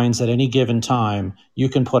 4 lines at any given time you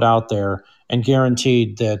can put out there, and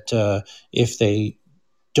guaranteed that if they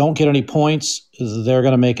don't get any points, they're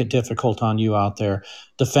going to make it difficult on you out there.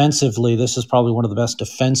 Defensively, this is probably one of the best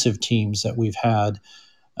defensive teams that we've had.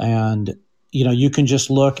 And, you can just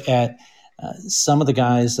look at some of the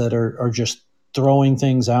guys that are just throwing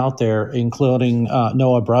things out there, including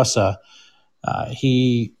Noah Bressa.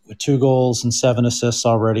 He, with 2 goals and 7 assists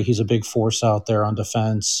already, he's a big force out there on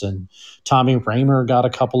defense. And Tommy Raymer got a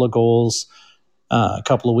couple of goals a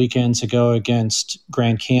couple of weekends ago against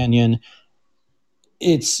Grand Canyon.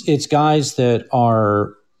 It's guys that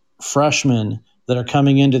are freshmen that are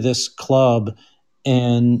coming into this club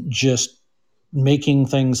and just making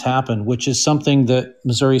things happen, which is something that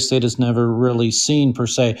Missouri State has never really seen per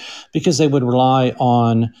se, because they would rely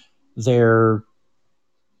on their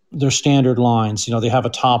standard lines. They have a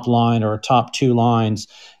top line or a top 2 lines,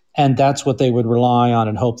 and that's what they would rely on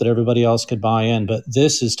and hope that everybody else could buy in. But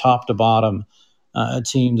this is top to bottom a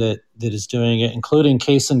team that is doing it, including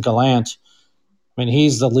Kaysen Gallant. I mean,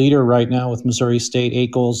 he's the leader right now with Missouri State,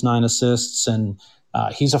 8 goals, 9 assists, and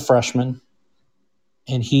he's a freshman,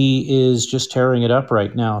 and he is just tearing it up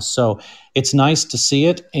right now. So it's nice to see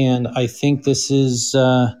it, and I think this is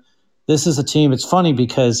a team. It's funny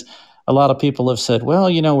because a lot of people have said,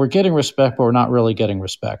 well, we're getting respect, but we're not really getting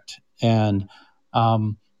respect. And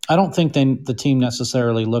I don't think the team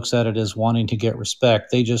necessarily looks at it as wanting to get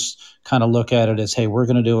respect. They just kind of look at it as, hey, we're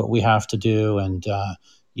going to do what we have to do. And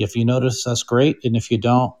if you notice, that's great. And if you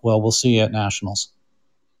don't, well, we'll see you at Nationals.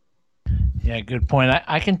 Yeah, good point.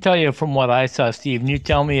 I can tell you from what I saw, Steve, and you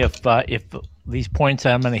tell me if these points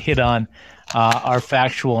I'm going to hit on are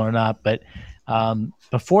factual or not. But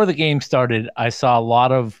before the game started, I saw a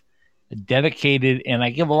lot of dedicated, and I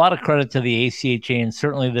give a lot of credit to the ACHA and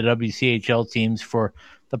certainly the WCHL teams for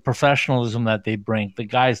the professionalism that they bring. The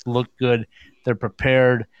guys look good. They're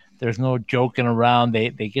prepared. There's no joking around. They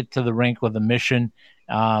get to the rink with a mission.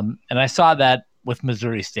 And I saw that with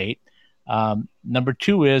Missouri State. Number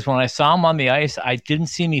 2 is when I saw them on the ice, I didn't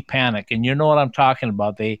see any panic. And you know what I'm talking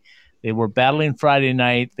about. They were battling Friday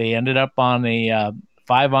night. They ended up on a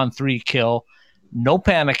 5-on-3 kill. No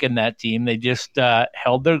panic in that team. They just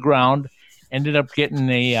held their ground, ended up getting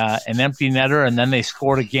an empty netter, and then they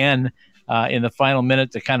scored again in the final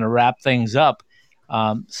minute to kind of wrap things up.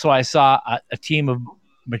 So I saw a team of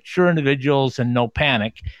mature individuals and no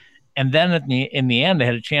panic. And then in the end, I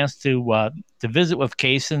had a chance to visit with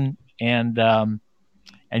Kaysen and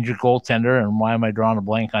your goaltender. And why am I drawing a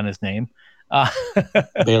blank on his name?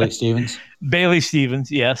 Bailey Stevens. Bailey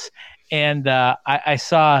Stevens, yes. And I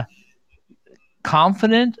saw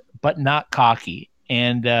confident but not cocky.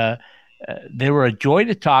 And they were a joy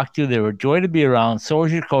to talk to. They were a joy to be around. So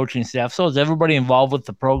was your coaching staff. So was everybody involved with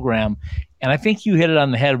the program. And I think you hit it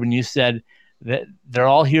on the head when you said that they're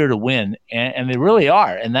all here to win. And they really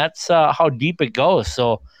are. And that's how deep it goes.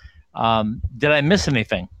 So did I miss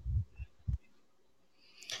anything?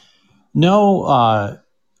 No,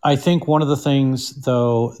 I think one of the things,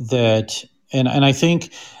 though, that and I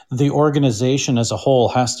think the organization as a whole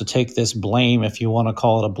has to take this blame, if you want to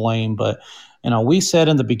call it a blame. But, we said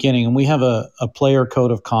in the beginning, and we have a player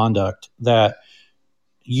code of conduct, that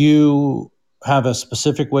you have a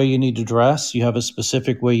specific way you need to dress. You have a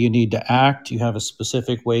specific way you need to act. You have a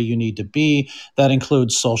specific way you need to be. That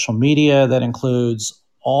includes social media. That includes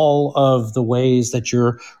all of the ways that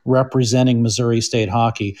you're representing Missouri State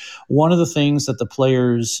hockey. One of the things that the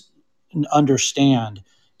players understand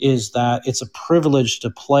is that it's a privilege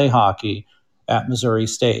to play hockey at Missouri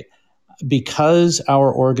State. Because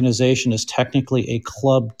our organization is technically a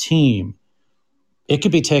club team, it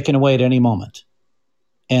could be taken away at any moment.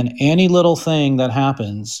 And any little thing that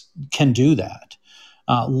happens can do that.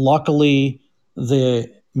 Luckily,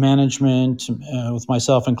 the management, with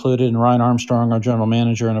myself included, and Ryan Armstrong, our general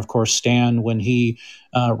manager, and of course Stan, when he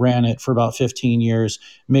ran it for about 15 years,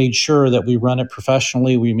 made sure that we run it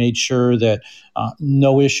professionally. We made sure that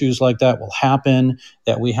no issues like that will happen,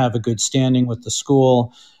 that we have a good standing with the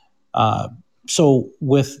school. So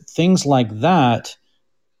with things like that,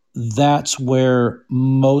 that's where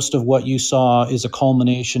most of what you saw is a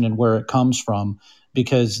culmination and where it comes from,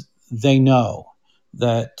 because they know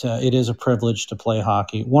that it is a privilege to play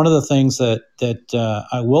hockey. One of the things that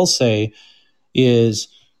I will say is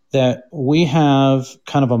that we have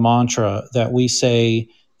kind of a mantra that we say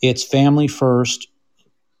it's family first,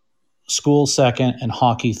 school second, and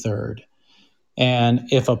hockey third. And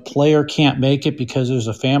if a player can't make it because there's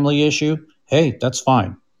a family issue, hey, that's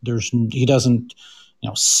fine. He doesn't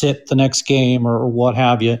sit the next game or what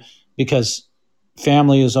have you, because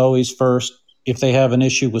family is always first. If they have an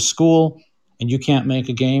issue with school and you can't make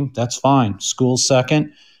a game, that's fine. School's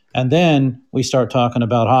second. And then we start talking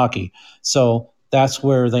about hockey. So that's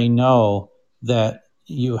where they know that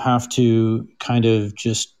you have to kind of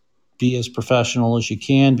just be as professional as you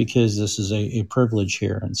can, because this is a privilege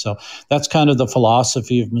here. And so that's kind of the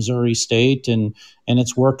philosophy of Missouri State, and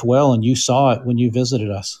it's worked well, and you saw it when you visited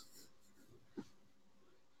us.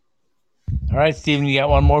 All right, Steven, you got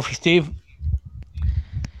one more for Steve?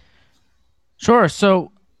 Sure.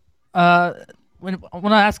 So I want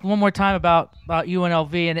to ask one more time about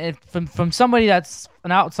UNLV, and from somebody that's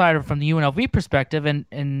an outsider from the UNLV perspective,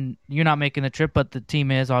 and you're not making the trip, but the team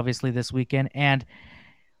is obviously this weekend. And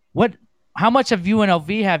how much of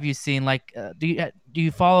UNLV have you seen? Like, do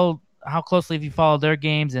you follow, how closely have you followed their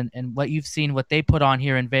games, and what you've seen, what they put on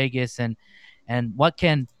here in Vegas, and what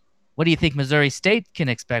do you think Missouri State can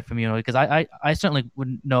expect from you? Because I certainly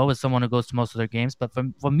wouldn't know as someone who goes to most of their games, but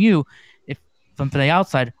from you, from the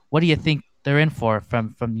outside, what do you think they're in for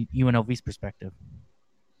from UNLV's perspective?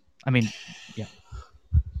 I mean, yeah.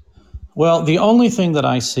 Well, the only thing that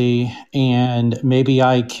I see, and maybe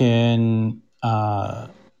I can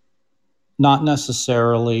not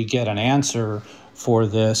necessarily get an answer for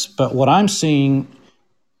this, but what I'm seeing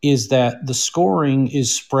is that the scoring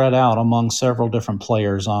is spread out among several different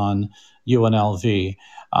players on UNLV.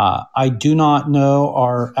 I do not know,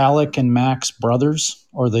 are Alec and Max brothers,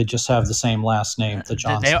 or they just have the same last name, the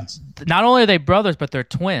Johnsons? Not only are they brothers, but they're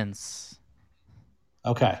twins.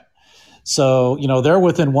 Okay. So, they're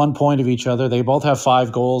within 1 point of each other. They both have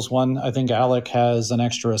 5 goals. One, I think Alec has an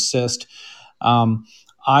extra assist.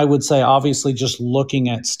 I would say, obviously, just looking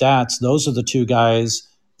at stats, those are the two guys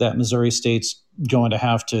that Missouri State's going to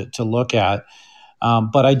have to look at.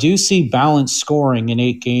 But I do see balanced scoring in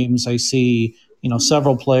 8 games. I see,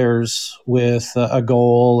 several players with a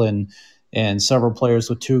goal and several players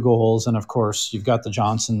with 2 goals. And of course, you've got the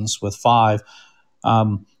Johnsons with 5.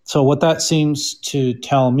 So what that seems to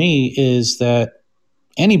tell me is that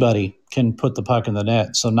anybody can put the puck in the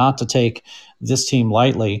net. So not to take this team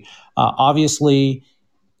lightly. Obviously,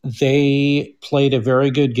 they played a very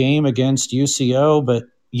good game against UCO, but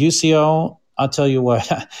UCO, I'll tell you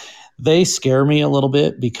what, they scare me a little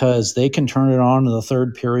bit, because they can turn it on in the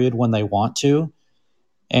third period when they want to.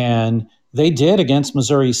 And they did against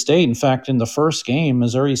Missouri State. In fact, in the first game,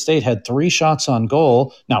 Missouri State had 3 shots on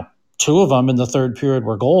goal. Now, 2 of them in the third period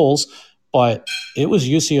were goals, but it was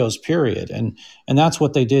UCO's period. And that's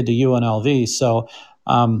what they did to UNLV. So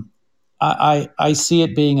I see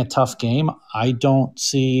it being a tough game. I don't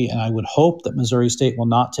see, and I would hope that Missouri State will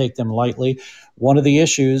not take them lightly. One of the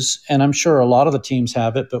issues, and I'm sure a lot of the teams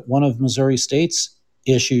have it, but one of Missouri State's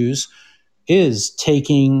issues is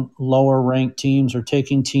taking lower ranked teams, or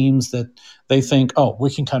taking teams that they think, oh, we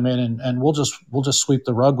can come in and we'll just sweep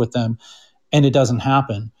the rug with them, and it doesn't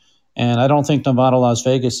happen. And I don't think Nevada, Las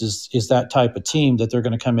Vegas is that type of team that they're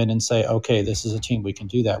going to come in and say, okay, this is a team we can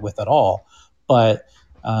do that with at all. But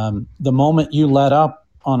the moment you let up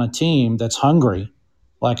on a team that's hungry,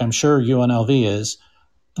 like I'm sure UNLV is,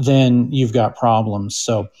 then you've got problems.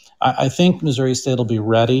 So I think Missouri State will be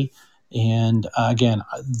ready. And again,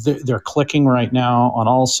 they're clicking right now on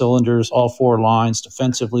all cylinders, all 4 lines.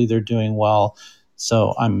 Defensively, they're doing well.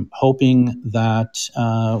 So I'm hoping that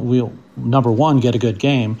we'll, number one, get a good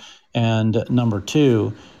game. And number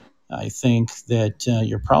 2, I think that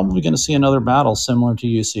you're probably going to see another battle similar to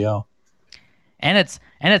UCO. And it's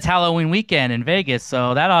Halloween weekend in Vegas,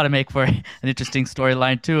 so that ought to make for an interesting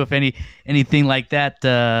storyline too, if anything like that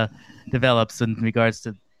develops in regards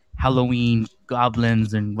to Halloween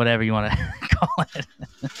goblins and whatever you want to call it.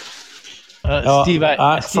 Steve,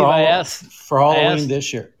 I asked for Halloween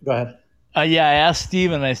this year. Go ahead. Yeah, I asked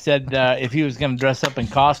Steven, I said if he was going to dress up in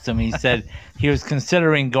costume. He said he was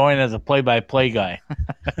considering going as a play-by-play guy.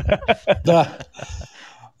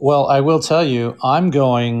 Well, I will tell you, I'm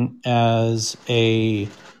going as a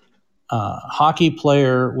hockey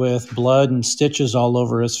player with blood and stitches all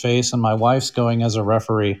over his face, and my wife's going as a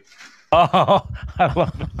referee. Oh, I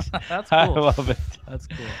love it. That's cool. I love it. That's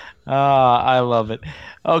cool. I love it.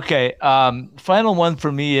 Okay, final one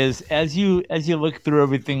for me is as you look through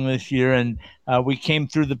everything this year, and we came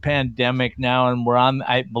through the pandemic now, and we're on,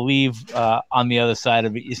 I believe, on the other side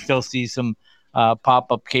of it. You still see some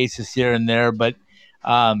pop-up cases here and there, but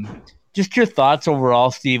just your thoughts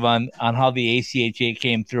overall, Steve, on how the ACHA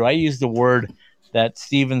came through. I use the word that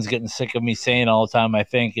Steven's getting sick of me saying all the time, I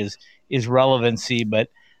think, is relevancy, but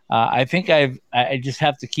I think I just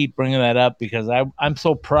have to keep bringing that up because I'm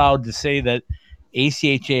so proud to say that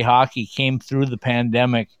ACHA hockey came through the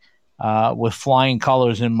pandemic with flying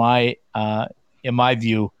colors in my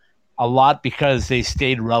view, a lot because they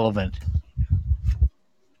stayed relevant.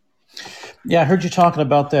 Yeah, I heard you talking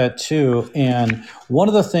about that too. And one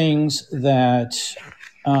of the things that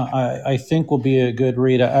I think will be a good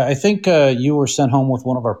read, I think you were sent home with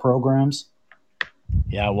one of our programs.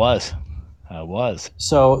 Yeah, I was.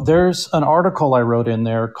 So there's an article I wrote in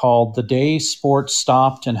there called "The Day Sports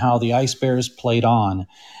Stopped and How the Ice Bears Played On."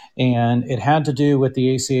 And it had to do with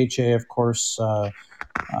the ACHA, of course,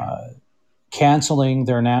 canceling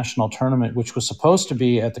their national tournament, which was supposed to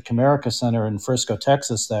be at the Comerica Center in Frisco,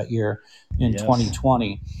 Texas that year in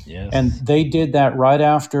 2020. Yes. And they did that right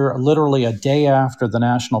after, literally a day after the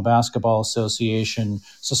National Basketball Association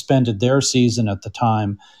suspended their season at the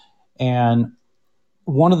time. And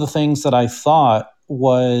one of the things that I thought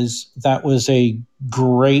was that was a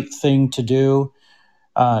great thing to do.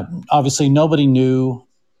 Obviously, nobody knew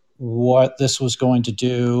what this was going to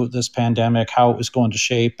do, this pandemic, how it was going to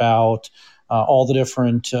shape out, all the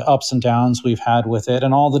different ups and downs we've had with it,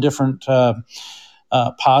 and all the different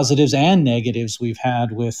positives and negatives we've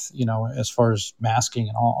had with, as far as masking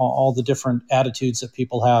and all the different attitudes that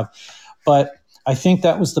people have. But I think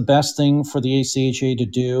that was the best thing for the ACHA to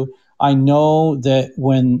do. I know that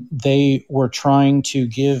when they were trying to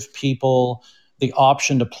give people the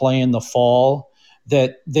option to play in the fall,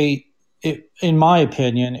 that in my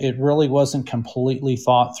opinion, it really wasn't completely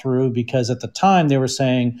thought through, because at the time they were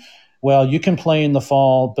saying, well, you can play in the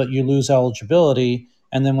fall, but you lose eligibility.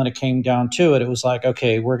 And then when it came down to it, it was like,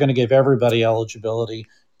 okay, we're going to give everybody eligibility,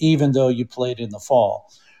 even though you played in the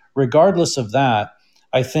fall. Regardless of that,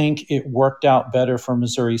 I think it worked out better for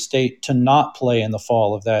Missouri State to not play in the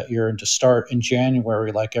fall of that year and to start in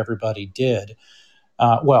January like everybody did.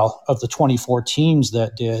 Of the 24 teams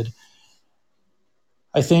that did.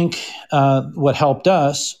 I think what helped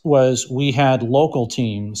us was we had local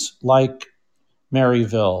teams like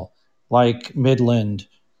Maryville, like Midland,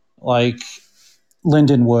 like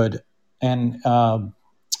Lindenwood, and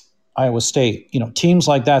Iowa State. Teams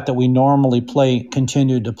like that we normally play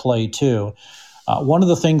continued to play too. One of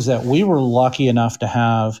the things that we were lucky enough to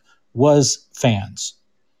have was fans.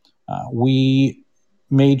 We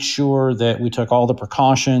made sure that we took all the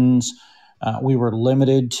precautions. We were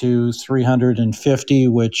limited to 350,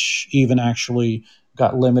 which even actually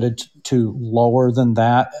got limited to lower than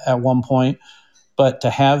that at one point. But to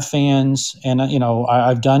have fans, and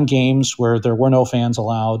I've done games where there were no fans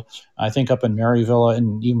allowed. I think up in Maryville,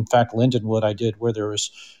 and even in fact Lindenwood, I did where there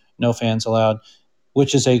was no fans allowed,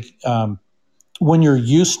 which is when you're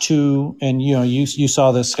used to, and you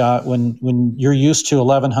saw this, Scott, when you're used to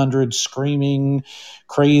 1,100 screaming,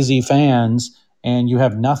 crazy fans, and you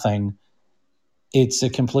have nothing, it's a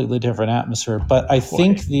completely different atmosphere. But I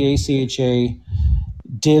think the ACHA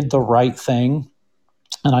did the right thing.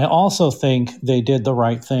 And I also think they did the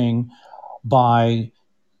right thing by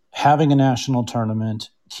having a national tournament,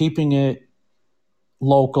 keeping it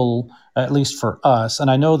local, at least for us.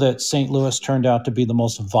 And I know that St. Louis turned out to be the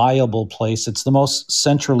most viable place. It's the most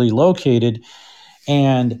centrally located.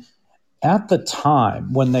 And at the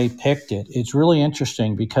time when they picked it, it's really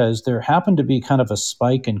interesting because there happened to be kind of a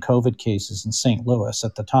spike in COVID cases in St. Louis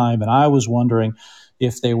at the time. And I was wondering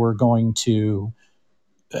if they were going to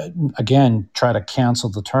again, try to cancel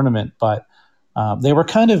the tournament. But they were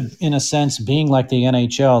kind of, in a sense, being like the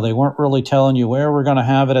NHL. They weren't really telling you where we're going to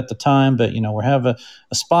have it at the time, but, we have a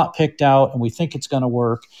spot picked out and we think it's going to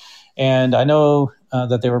work. And I know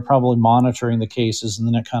that they were probably monitoring the cases, and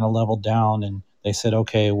then it kind of leveled down and they said,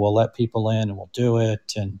 okay, we'll let people in and we'll do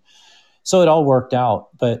it. And so it all worked out.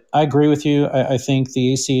 But I agree with you. I think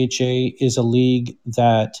the ACHA is a league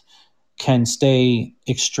that can stay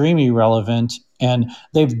extremely relevant. And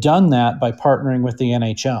they've done that by partnering with the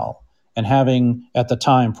NHL. and having, at the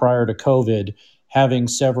time prior to COVID, having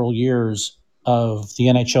several years of the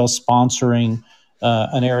NHL sponsoring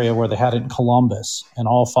an area where they had it in Columbus, and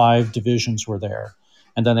all 5 divisions were there.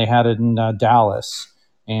 And then they had it in Dallas.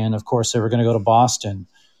 And of course, they were going to go to Boston.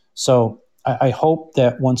 So I hope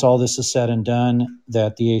that once all this is said and done,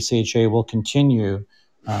 that the ACHA will continue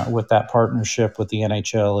with that partnership with the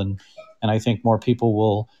NHL. And I think more people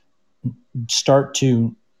will start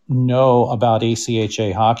to know about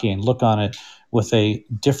ACHA hockey and look on it with a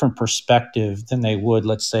different perspective than they would,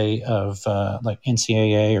 let's say, of like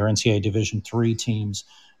NCAA or NCAA Division III teams.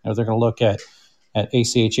 They're going to look at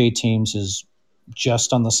ACHA teams as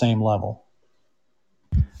just on the same level.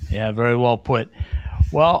 Yeah, very well put.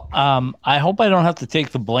 Well, I hope I don't have to take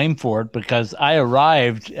the blame for it, because I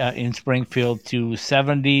arrived in Springfield to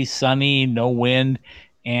 70, sunny, no wind,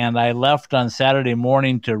 and I left on Saturday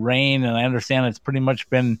morning to rain, and I understand it's pretty much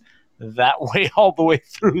been that way all the way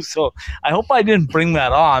through. So I hope I didn't bring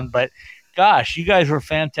that on, but gosh, you guys were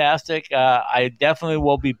fantastic. I definitely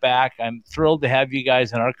will be back. I'm thrilled to have you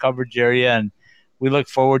guys in our coverage area, and we look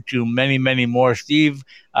forward to many, many more. Steve,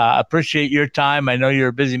 appreciate your time. I know you're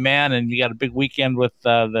a busy man, and you got a big weekend with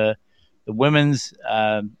the women's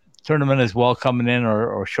tournament as well coming in,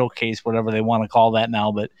 or showcase, whatever they want to call that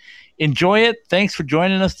now. But enjoy it. Thanks for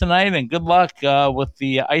joining us tonight, and good luck with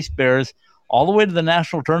the Ice Bears all the way to the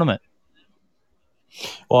national tournament.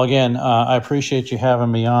 Well, again, I appreciate you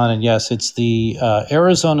having me on. And yes, it's the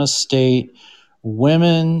Arizona State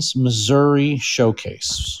Women's Missouri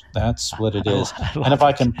Showcase. That's what it is. And if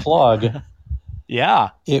I can plug, yeah,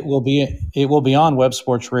 it will be on Web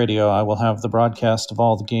Sports Radio. I will have the broadcast of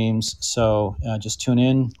all the games. So just tune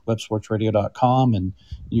in, websportsradio.com, and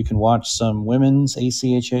you can watch some women's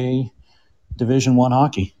ACHA Division I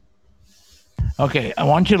hockey. Okay, I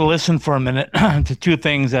want you to listen for a minute to 2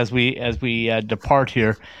 things as we depart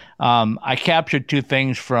here. I captured 2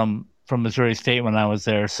 things from Missouri State when I was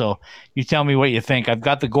there, so you tell me what you think. I've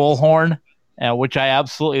got the goal horn, which I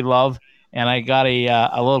absolutely love, and I got a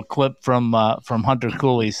little clip from Hunter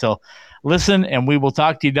Cooley. So listen, and we will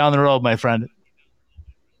talk to you down the road, my friend.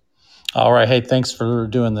 All right. Hey, thanks for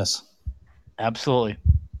doing this. Absolutely.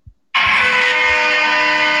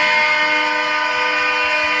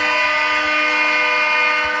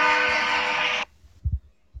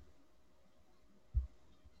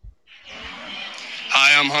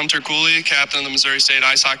 Hi, I'm Hunter Cooley, captain of the Missouri State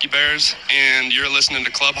Ice Hockey Bears, and you're listening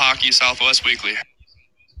to Club Hockey Southwest Weekly.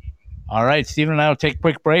 All right, Stephen and I will take a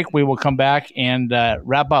quick break. We will come back and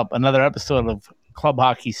wrap up another episode of Club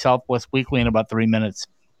Hockey Southwest Weekly in about 3 minutes.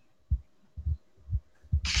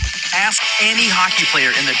 Ask any hockey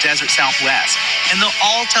player in the desert Southwest, and they'll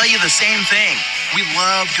all tell you the same thing. We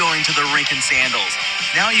love going to the rink in sandals.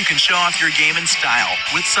 Now you can show off your game in style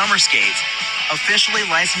with summer skates. Officially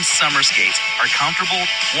licensed summer skates are comfortable,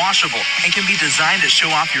 washable, and can be designed to show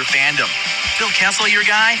off your fandom. Phil Kessel your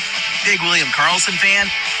guy? Big William Karlsson fan?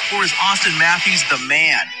 Or is Austin Matthews the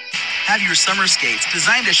man? Have your summer skates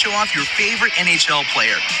designed to show off your favorite NHL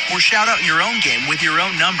player, or shout out your own game with your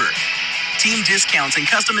own number. Team discounts and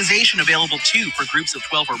customization available too for groups of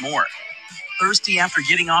 12 or more. Thirsty after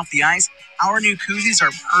getting off the ice? Our new koozies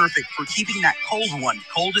are perfect for keeping that cold one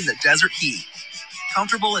cold in the desert heat.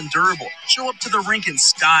 Comfortable and durable, show up to the rink in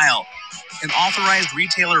style. An authorized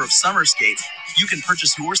retailer of summer skates, you can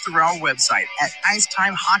purchase yours through our website at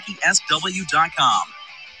IcetimeHockeySW.com.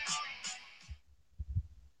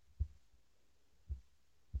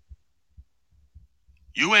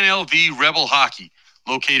 UNLV Rebel Hockey,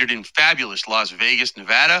 located in fabulous Las Vegas,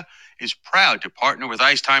 Nevada, is proud to partner with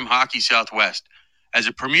Icetime Hockey Southwest. As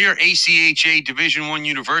a premier ACHA Division I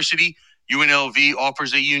university, UNLV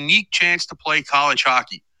offers a unique chance to play college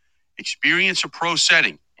hockey. Experience a pro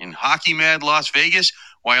setting in Hockey Mad Las Vegas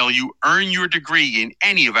while you earn your degree in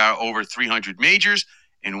any of our over 300 majors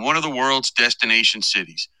in one of the world's destination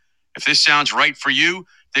cities. If this sounds right for you,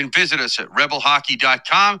 then visit us at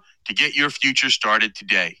rebelhockey.com to get your future started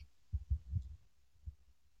today.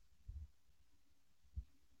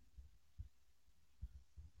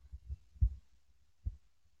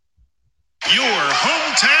 Your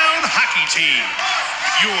hometown hockey team,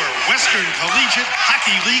 your Western Collegiate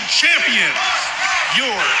Hockey League champions,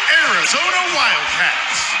 your Arizona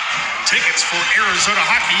Wildcats. Tickets for Arizona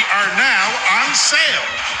hockey are now on sale.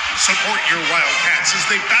 Support your Wildcats as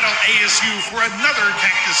they battle ASU for another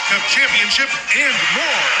Cactus Cup championship and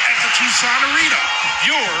more at the Tucson Arena.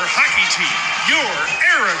 Your hockey team, your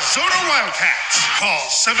Arizona Wildcats. Call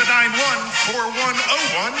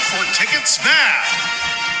 791-4101 for tickets now.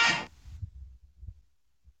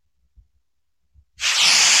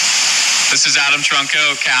 The This is Adam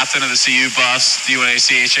Trunco, captain of the CU Buffs, the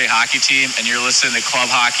UNACHA hockey team, and you're listening to Club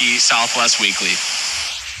Hockey Southwest Weekly.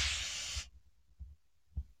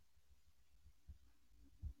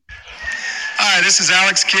 Hi, this is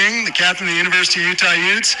Alex King, the captain of the University of Utah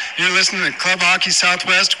Utes. You're listening to Club Hockey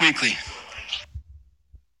Southwest Weekly.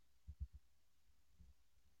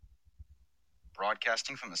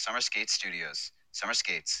 Broadcasting from the Summer Skates Studios. Summer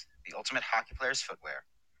Skates, the ultimate hockey player's footwear.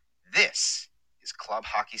 This is Club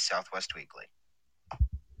Hockey Southwest Weekly.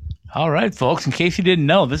 All right, folks. In case you didn't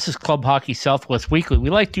know, this is Club Hockey Southwest Weekly. We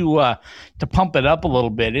like to pump it up a little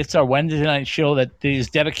bit. It's our Wednesday night show that is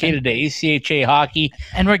dedicated to ACHA hockey,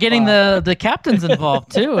 and we're getting the captains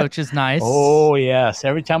involved too, which is nice. Oh yes!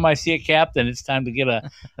 Every time I see a captain, it's time to get a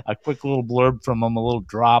quick little blurb from them, a little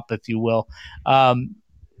drop, if you will.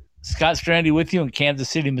 Scott Strandy with you in Kansas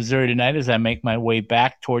City, Missouri tonight as I make my way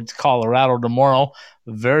back towards Colorado tomorrow,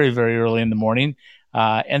 very, very early in the morning.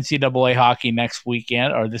 NCAA hockey next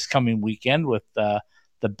weekend, or this coming weekend, with the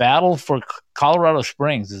battle for Colorado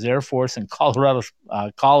Springs. As Air Force and Colorado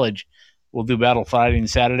College will do battle Friday and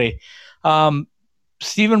Saturday.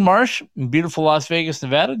 Stephen Marsh in beautiful Las Vegas,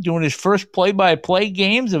 Nevada, doing his first play-by-play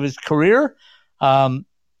games of his career.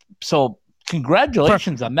 So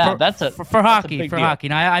congratulations on that. That's for hockey. For deal. Hockey.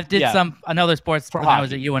 Now I did another sports when I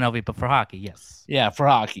was at UNLV, but for hockey, yes. Yeah, for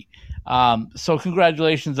hockey. So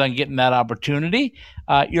congratulations on getting that opportunity.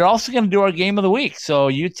 You're also going to do our game of the week. So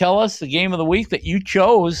you tell us the game of the week that you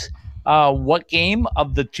chose, what game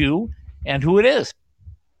of the two and who it is.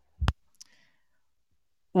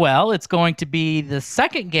 Well, it's going to be the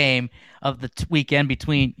second game of the weekend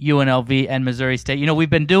between UNLV and Missouri State. You know, we've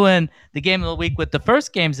been doing the game of the week with the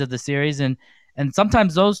first games of the series, and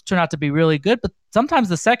sometimes those turn out to be really good, but sometimes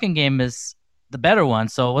the second game is the better one.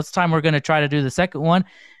 So this time we're going to try to do the second one.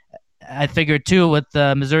 I figured, too, with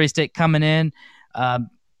Missouri State coming in,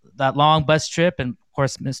 that long bus trip, and, of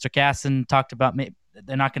course, Mr. Casson talked about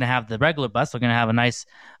they're not going to have the regular bus. They're going to have a nice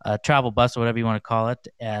travel bus or whatever you want to call it.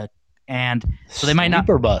 And so they might not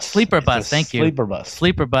 – Sleeper bus, thank you.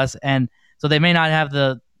 Sleeper bus. And so they may not have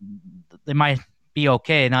they might be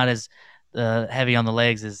okay, not as heavy on the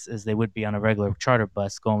legs as they would be on a regular charter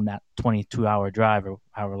bus going that 22-hour drive or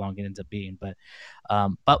however long it ends up being.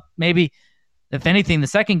 But maybe – if anything, the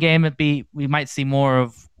second game we might see more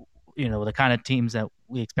of, the kind of teams that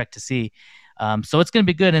we expect to see. So it's going to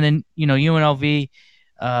be good. And then, UNLV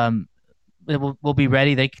will be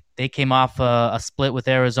ready. They came off a split with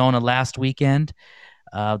Arizona last weekend.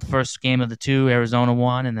 The first game of the two, Arizona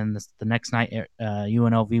won, and then the next night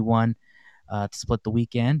UNLV won to split the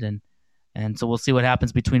weekend. And so we'll see what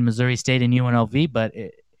happens between Missouri State and UNLV. But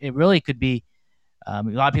it really could be a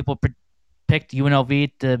lot of people picked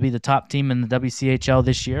UNLV to be the top team in the WCHL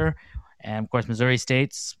this year, and of course Missouri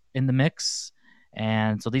State's in the mix,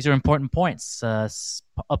 and so these are important points,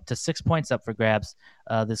 up to 6 points up for grabs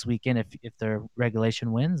this weekend if their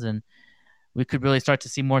regulation wins, and we could really start to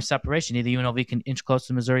see more separation. Either UNLV can inch close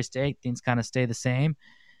to Missouri State, things kind of stay the same,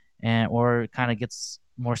 or it kind of gets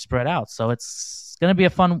more spread out. So it's going to be a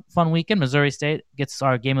fun weekend. Missouri State gets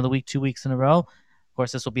our game of the week 2 weeks in a row. Of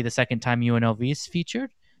course, this will be the second time UNLV is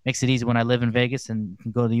featured. Makes it easy when I live in Vegas and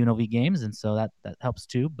can go to the UNLV games, and so that helps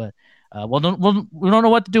too. But we don't know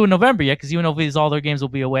what to do in November yet because UNLV's all their games will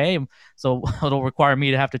be away, so it'll require me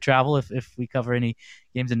to have to travel if we cover any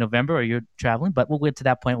games in November or you're traveling. But we'll get to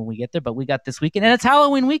that point when we get there. But we got this weekend, and it's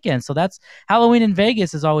Halloween weekend, so that's Halloween in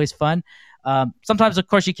Vegas is always fun. Sometimes, of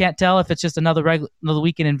course, you can't tell if it's just another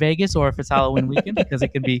weekend in Vegas or if it's Halloween weekend because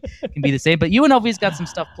it can be the same. But UNLV's got some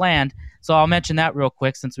stuff planned, so I'll mention that real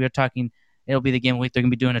quick since we were talking. It'll be the game week. They're going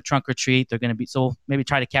to be doing a trunk or treat. So we'll maybe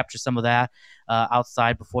try to capture some of that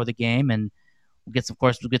outside before the game, and we'll get some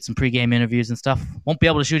pregame interviews and stuff. Won't be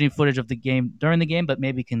able to shoot any footage of the game during the game, but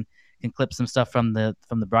maybe can clip some stuff from the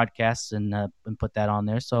broadcasts and put that on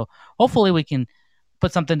there. So hopefully we can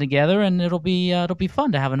put something together, and it'll be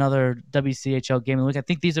fun to have another WCHL game of the week. I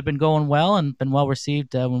think these have been going well and been well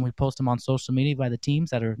received when we post them on social media by the teams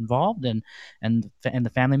that are involved, and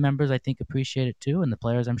the family members I think appreciate it too, and the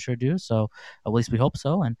players I'm sure do. So at least we hope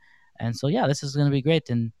so, and so yeah, this is going to be great,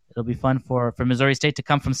 and it'll be fun for Missouri State to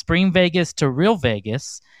come from Spring Vegas to real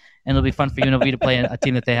Vegas. And it'll be fun for UNLV to play a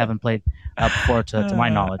team that they haven't played before, to my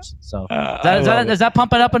knowledge. So does that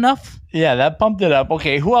pump it up enough? Yeah, that pumped it up.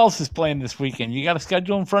 Okay, who else is playing this weekend? You got a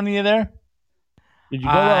schedule in front of you there? Did you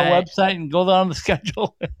go to our website and go down the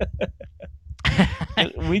schedule?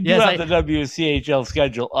 We do have the WCHL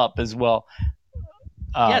schedule up as well.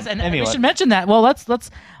 Yes, and anyway. We should mention that. Well,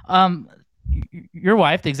 let's your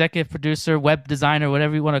wife, the executive producer, web designer,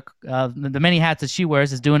 whatever you want to, the many hats that she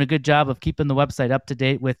wears, is doing a good job of keeping the website up to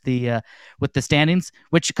date with the standings,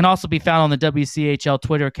 which can also be found on the WCHL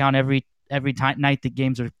Twitter account every night that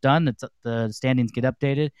games are done. The standings get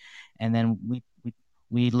updated, and then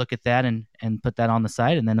we look at that and put that on the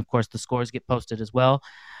site, and then of course the scores get posted as well.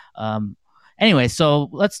 Anyway, so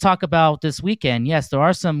let's talk about this weekend. Yes, there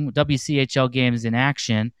are some WCHL games in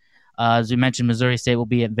action. As we mentioned, Missouri State will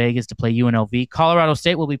be at Vegas to play UNLV. Colorado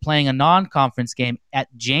State will be playing a non-conference game at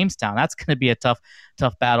Jamestown. That's going to be a tough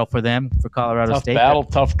battle for them, for Colorado State.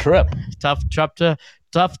 Tough trip.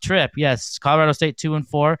 Tough trip. Yes, Colorado State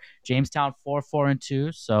 2-4, Jamestown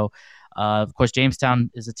 4-2. So, of course, Jamestown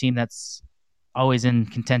is a team that's always in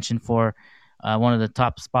contention for one of the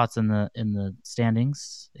top spots in the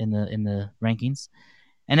standings, in the rankings.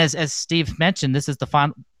 And as Steve mentioned, this is the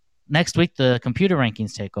final. Next week, the computer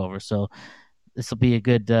rankings take over, so this will be a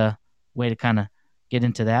good way to kind of get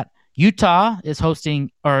into that. Utah is going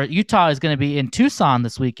to be in Tucson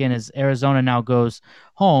this weekend as Arizona now goes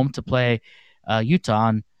home to play Utah.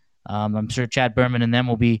 And I'm sure Chad Berman and them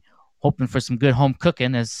will be hoping for some good home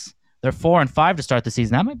cooking as they're 4-5 to start the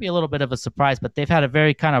season. That might be a little bit of a surprise, but they've had a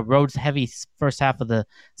very kind of road-heavy first half of the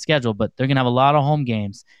schedule, but they're going to have a lot of home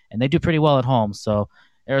games, and they do pretty well at home, so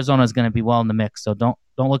Arizona is going to be well in the mix. So don't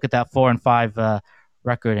look at that 4-5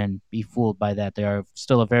 record and be fooled by that. They are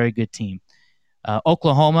still a very good team.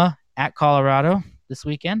 Oklahoma at Colorado this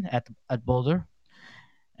weekend at Boulder.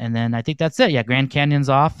 And then I think that's it. Yeah, Grand Canyon's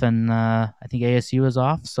off, and I think ASU is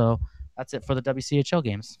off. So that's it for the WCHL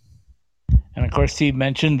games. And, of course, Steve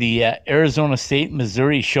mentioned the Arizona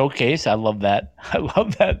State-Missouri Showcase. I love that. I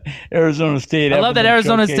love that Arizona State. I love that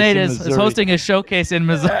Arizona State is hosting a showcase in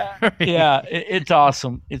Missouri. Yeah, it's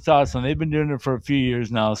awesome. It's awesome. They've been doing it for a few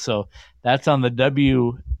years now. So that's on the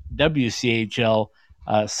WCHL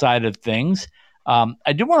side of things.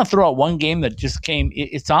 I do want to throw out one game that just came.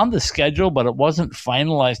 It's on the schedule, but it wasn't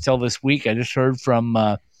finalized till this week. I just heard from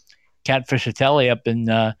Cat Fiscatelli up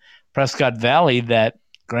in Prescott Valley that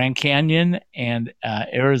Grand Canyon and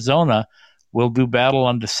Arizona will do battle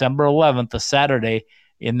on December 11th, a Saturday,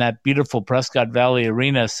 in that beautiful Prescott Valley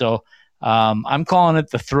Arena. So I'm calling it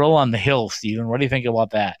the Thrill on the Hill, Stephen. What do you think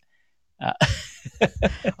about that?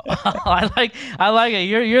 I like it.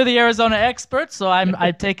 You're the Arizona expert, so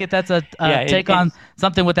I take it that's a take on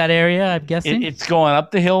something with that area, I'm guessing. It's going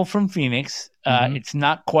up the hill from Phoenix. It's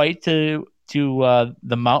not quite to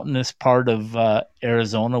the mountainous part of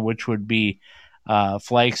Arizona, which would be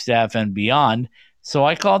Flagstaff and beyond. So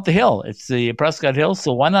I call it the Hill. It's the Prescott Hill.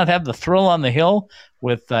 So why not have the Thrill on the Hill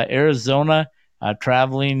with Arizona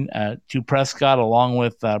traveling to Prescott along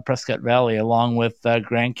with Prescott Valley, along with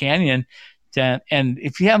Grand Canyon. And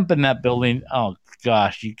if you haven't been in that building, oh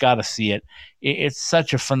gosh, you got to see it. It's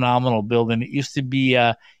such a phenomenal building. It used to be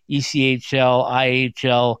ECHL,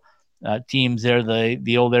 IHL teams there.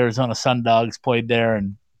 The old Arizona Sun Dogs played there,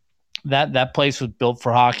 and that place was built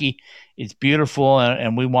for hockey. It's beautiful,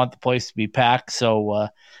 and we want the place to be packed. So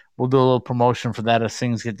we'll do a little promotion for that as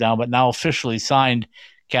things get down. But now officially signed,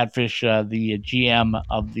 Catfish, the GM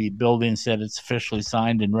of the building, said it's officially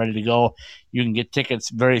signed and ready to go. You can get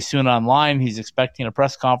tickets very soon online. He's expecting a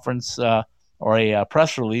press conference or a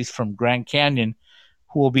press release from Grand Canyon,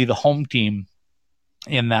 who will be the home team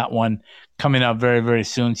in that one, coming out very, very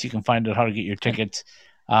soon. So you can find out how to get your tickets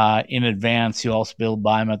in advance. You'll also be able to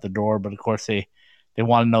buy them at the door. But, of course, they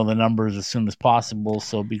want to know the numbers as soon as possible,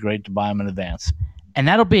 so it'd be great to buy them in advance. And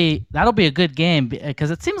that'll be a good game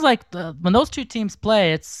because it seems like when those two teams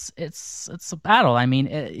play, it's a battle. I mean,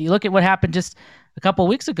 you look at what happened just a couple of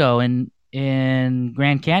weeks ago in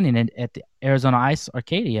Grand Canyon at the Arizona Ice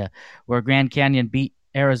Arcadia, where Grand Canyon beat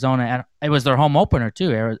Arizona. It was their home opener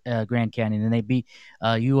too, Grand Canyon, and they beat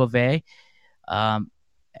U of A.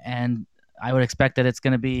 And I would expect that it's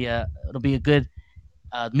going to be it'll be a good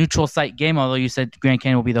neutral site game, although you said Grand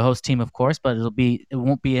Canyon will be the host team, of course, but it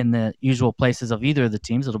won't be in the usual places of either of the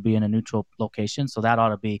teams. It'll be in a neutral location, so that ought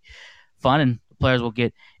to be fun, and the players will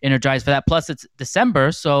get energized for that. Plus, it's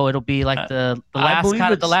December, so it'll be like the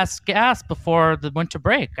last gasp before the winter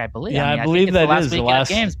break, I believe. Yeah, I believe that is the last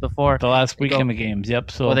games before the last weekend of games.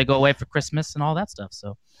 Yep. So they go away for Christmas and all that stuff.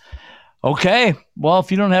 So, okay. Well,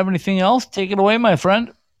 if you don't have anything else, take it away, my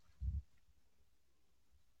friend.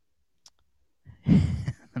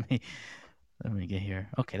 Let me get here.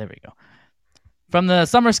 Okay, there we go. From the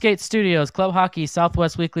Summer Skate Studios, Club Hockey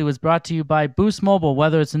Southwest Weekly was brought to you by Boost Mobile.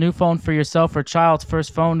 Whether it's a new phone for yourself or child's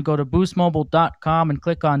first phone, go to boostmobile.com and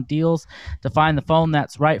click on deals to find the phone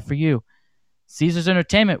that's right for you. Caesars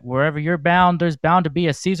Entertainment, wherever you're bound, there's bound to be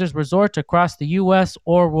a Caesars resort across the U.S.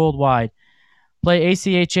 or worldwide. Play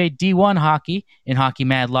ACHA D1 hockey in Hockey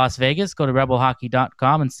Mad Las Vegas. Go to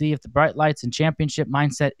rebelhockey.com and see if the bright lights and championship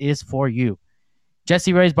mindset is for you.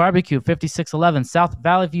 Jesse Ray's Barbecue, 5611 South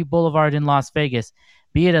Valley View Boulevard in Las Vegas.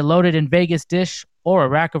 Be it a loaded in Vegas dish or a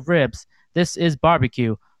rack of ribs, this is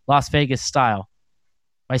barbecue, Las Vegas style.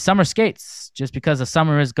 By Summer Skates. Just because the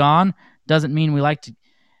summer is gone doesn't mean we like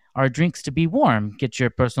our drinks to be warm. Get your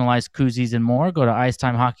personalized koozies and more. Go to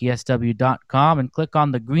IcetimeHockeySW.com and click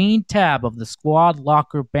on the green tab of the Squad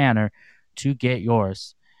Locker banner to get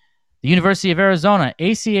yours. The University of Arizona,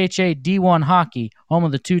 ACHA D1 Hockey, home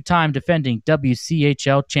of the two-time defending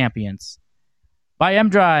WCHL champions. By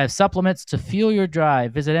M-Drive, supplements to fuel your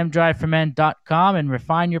drive. Visit mdriveformen.com and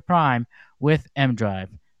refine your prime with M-Drive.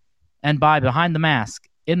 And by Behind the Mask,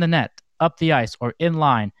 in the net, up the ice, or in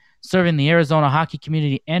line, serving the Arizona hockey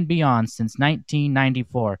community and beyond since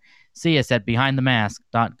 1994. See us at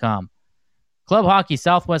behindthemask.com. Club Hockey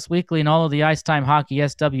Southwest Weekly and all of the Ice Time Hockey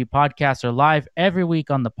SW podcasts are live every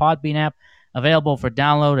week on the Podbean app, available for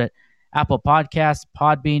download at Apple Podcasts,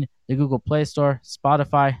 Podbean, the Google Play Store,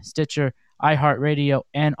 Spotify, Stitcher, iHeartRadio,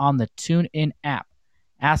 and on the TuneIn app.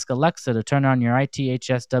 Ask Alexa to turn on your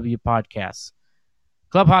ITHSW podcasts.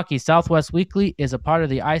 Club Hockey Southwest Weekly is a part of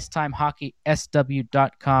the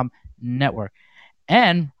IcetimeHockeySW.com network.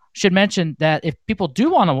 And should mention that if people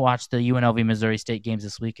do want to watch the UNLV Missouri State games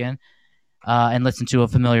this weekend and listen to a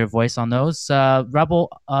familiar voice on those, the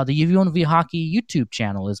UNLV Hockey YouTube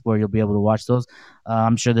channel is where you'll be able to watch those.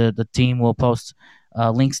 I'm sure the team will post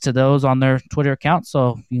links to those on their Twitter account,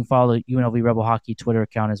 so you can follow the UNLV Rebel Hockey Twitter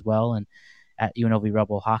account as well, and at UNLV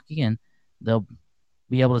Rebel Hockey, and they'll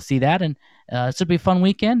be able to see that. And it should be a fun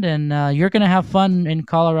weekend, and you're going to have fun in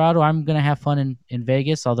Colorado. I'm going to have fun in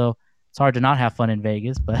Vegas, although it's hard to not have fun in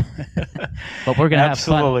Vegas, but but we're going to have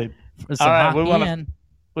fun. All right, we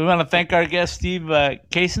want to thank our guest Steve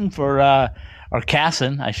Kaysen or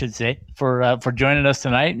Casson, I should say, for joining us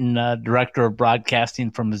tonight, and Director of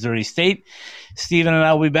Broadcasting from Missouri State. Steven and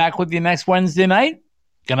I will be back with you next Wednesday night.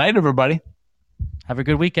 Good night, everybody. Have a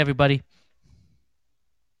good week, everybody.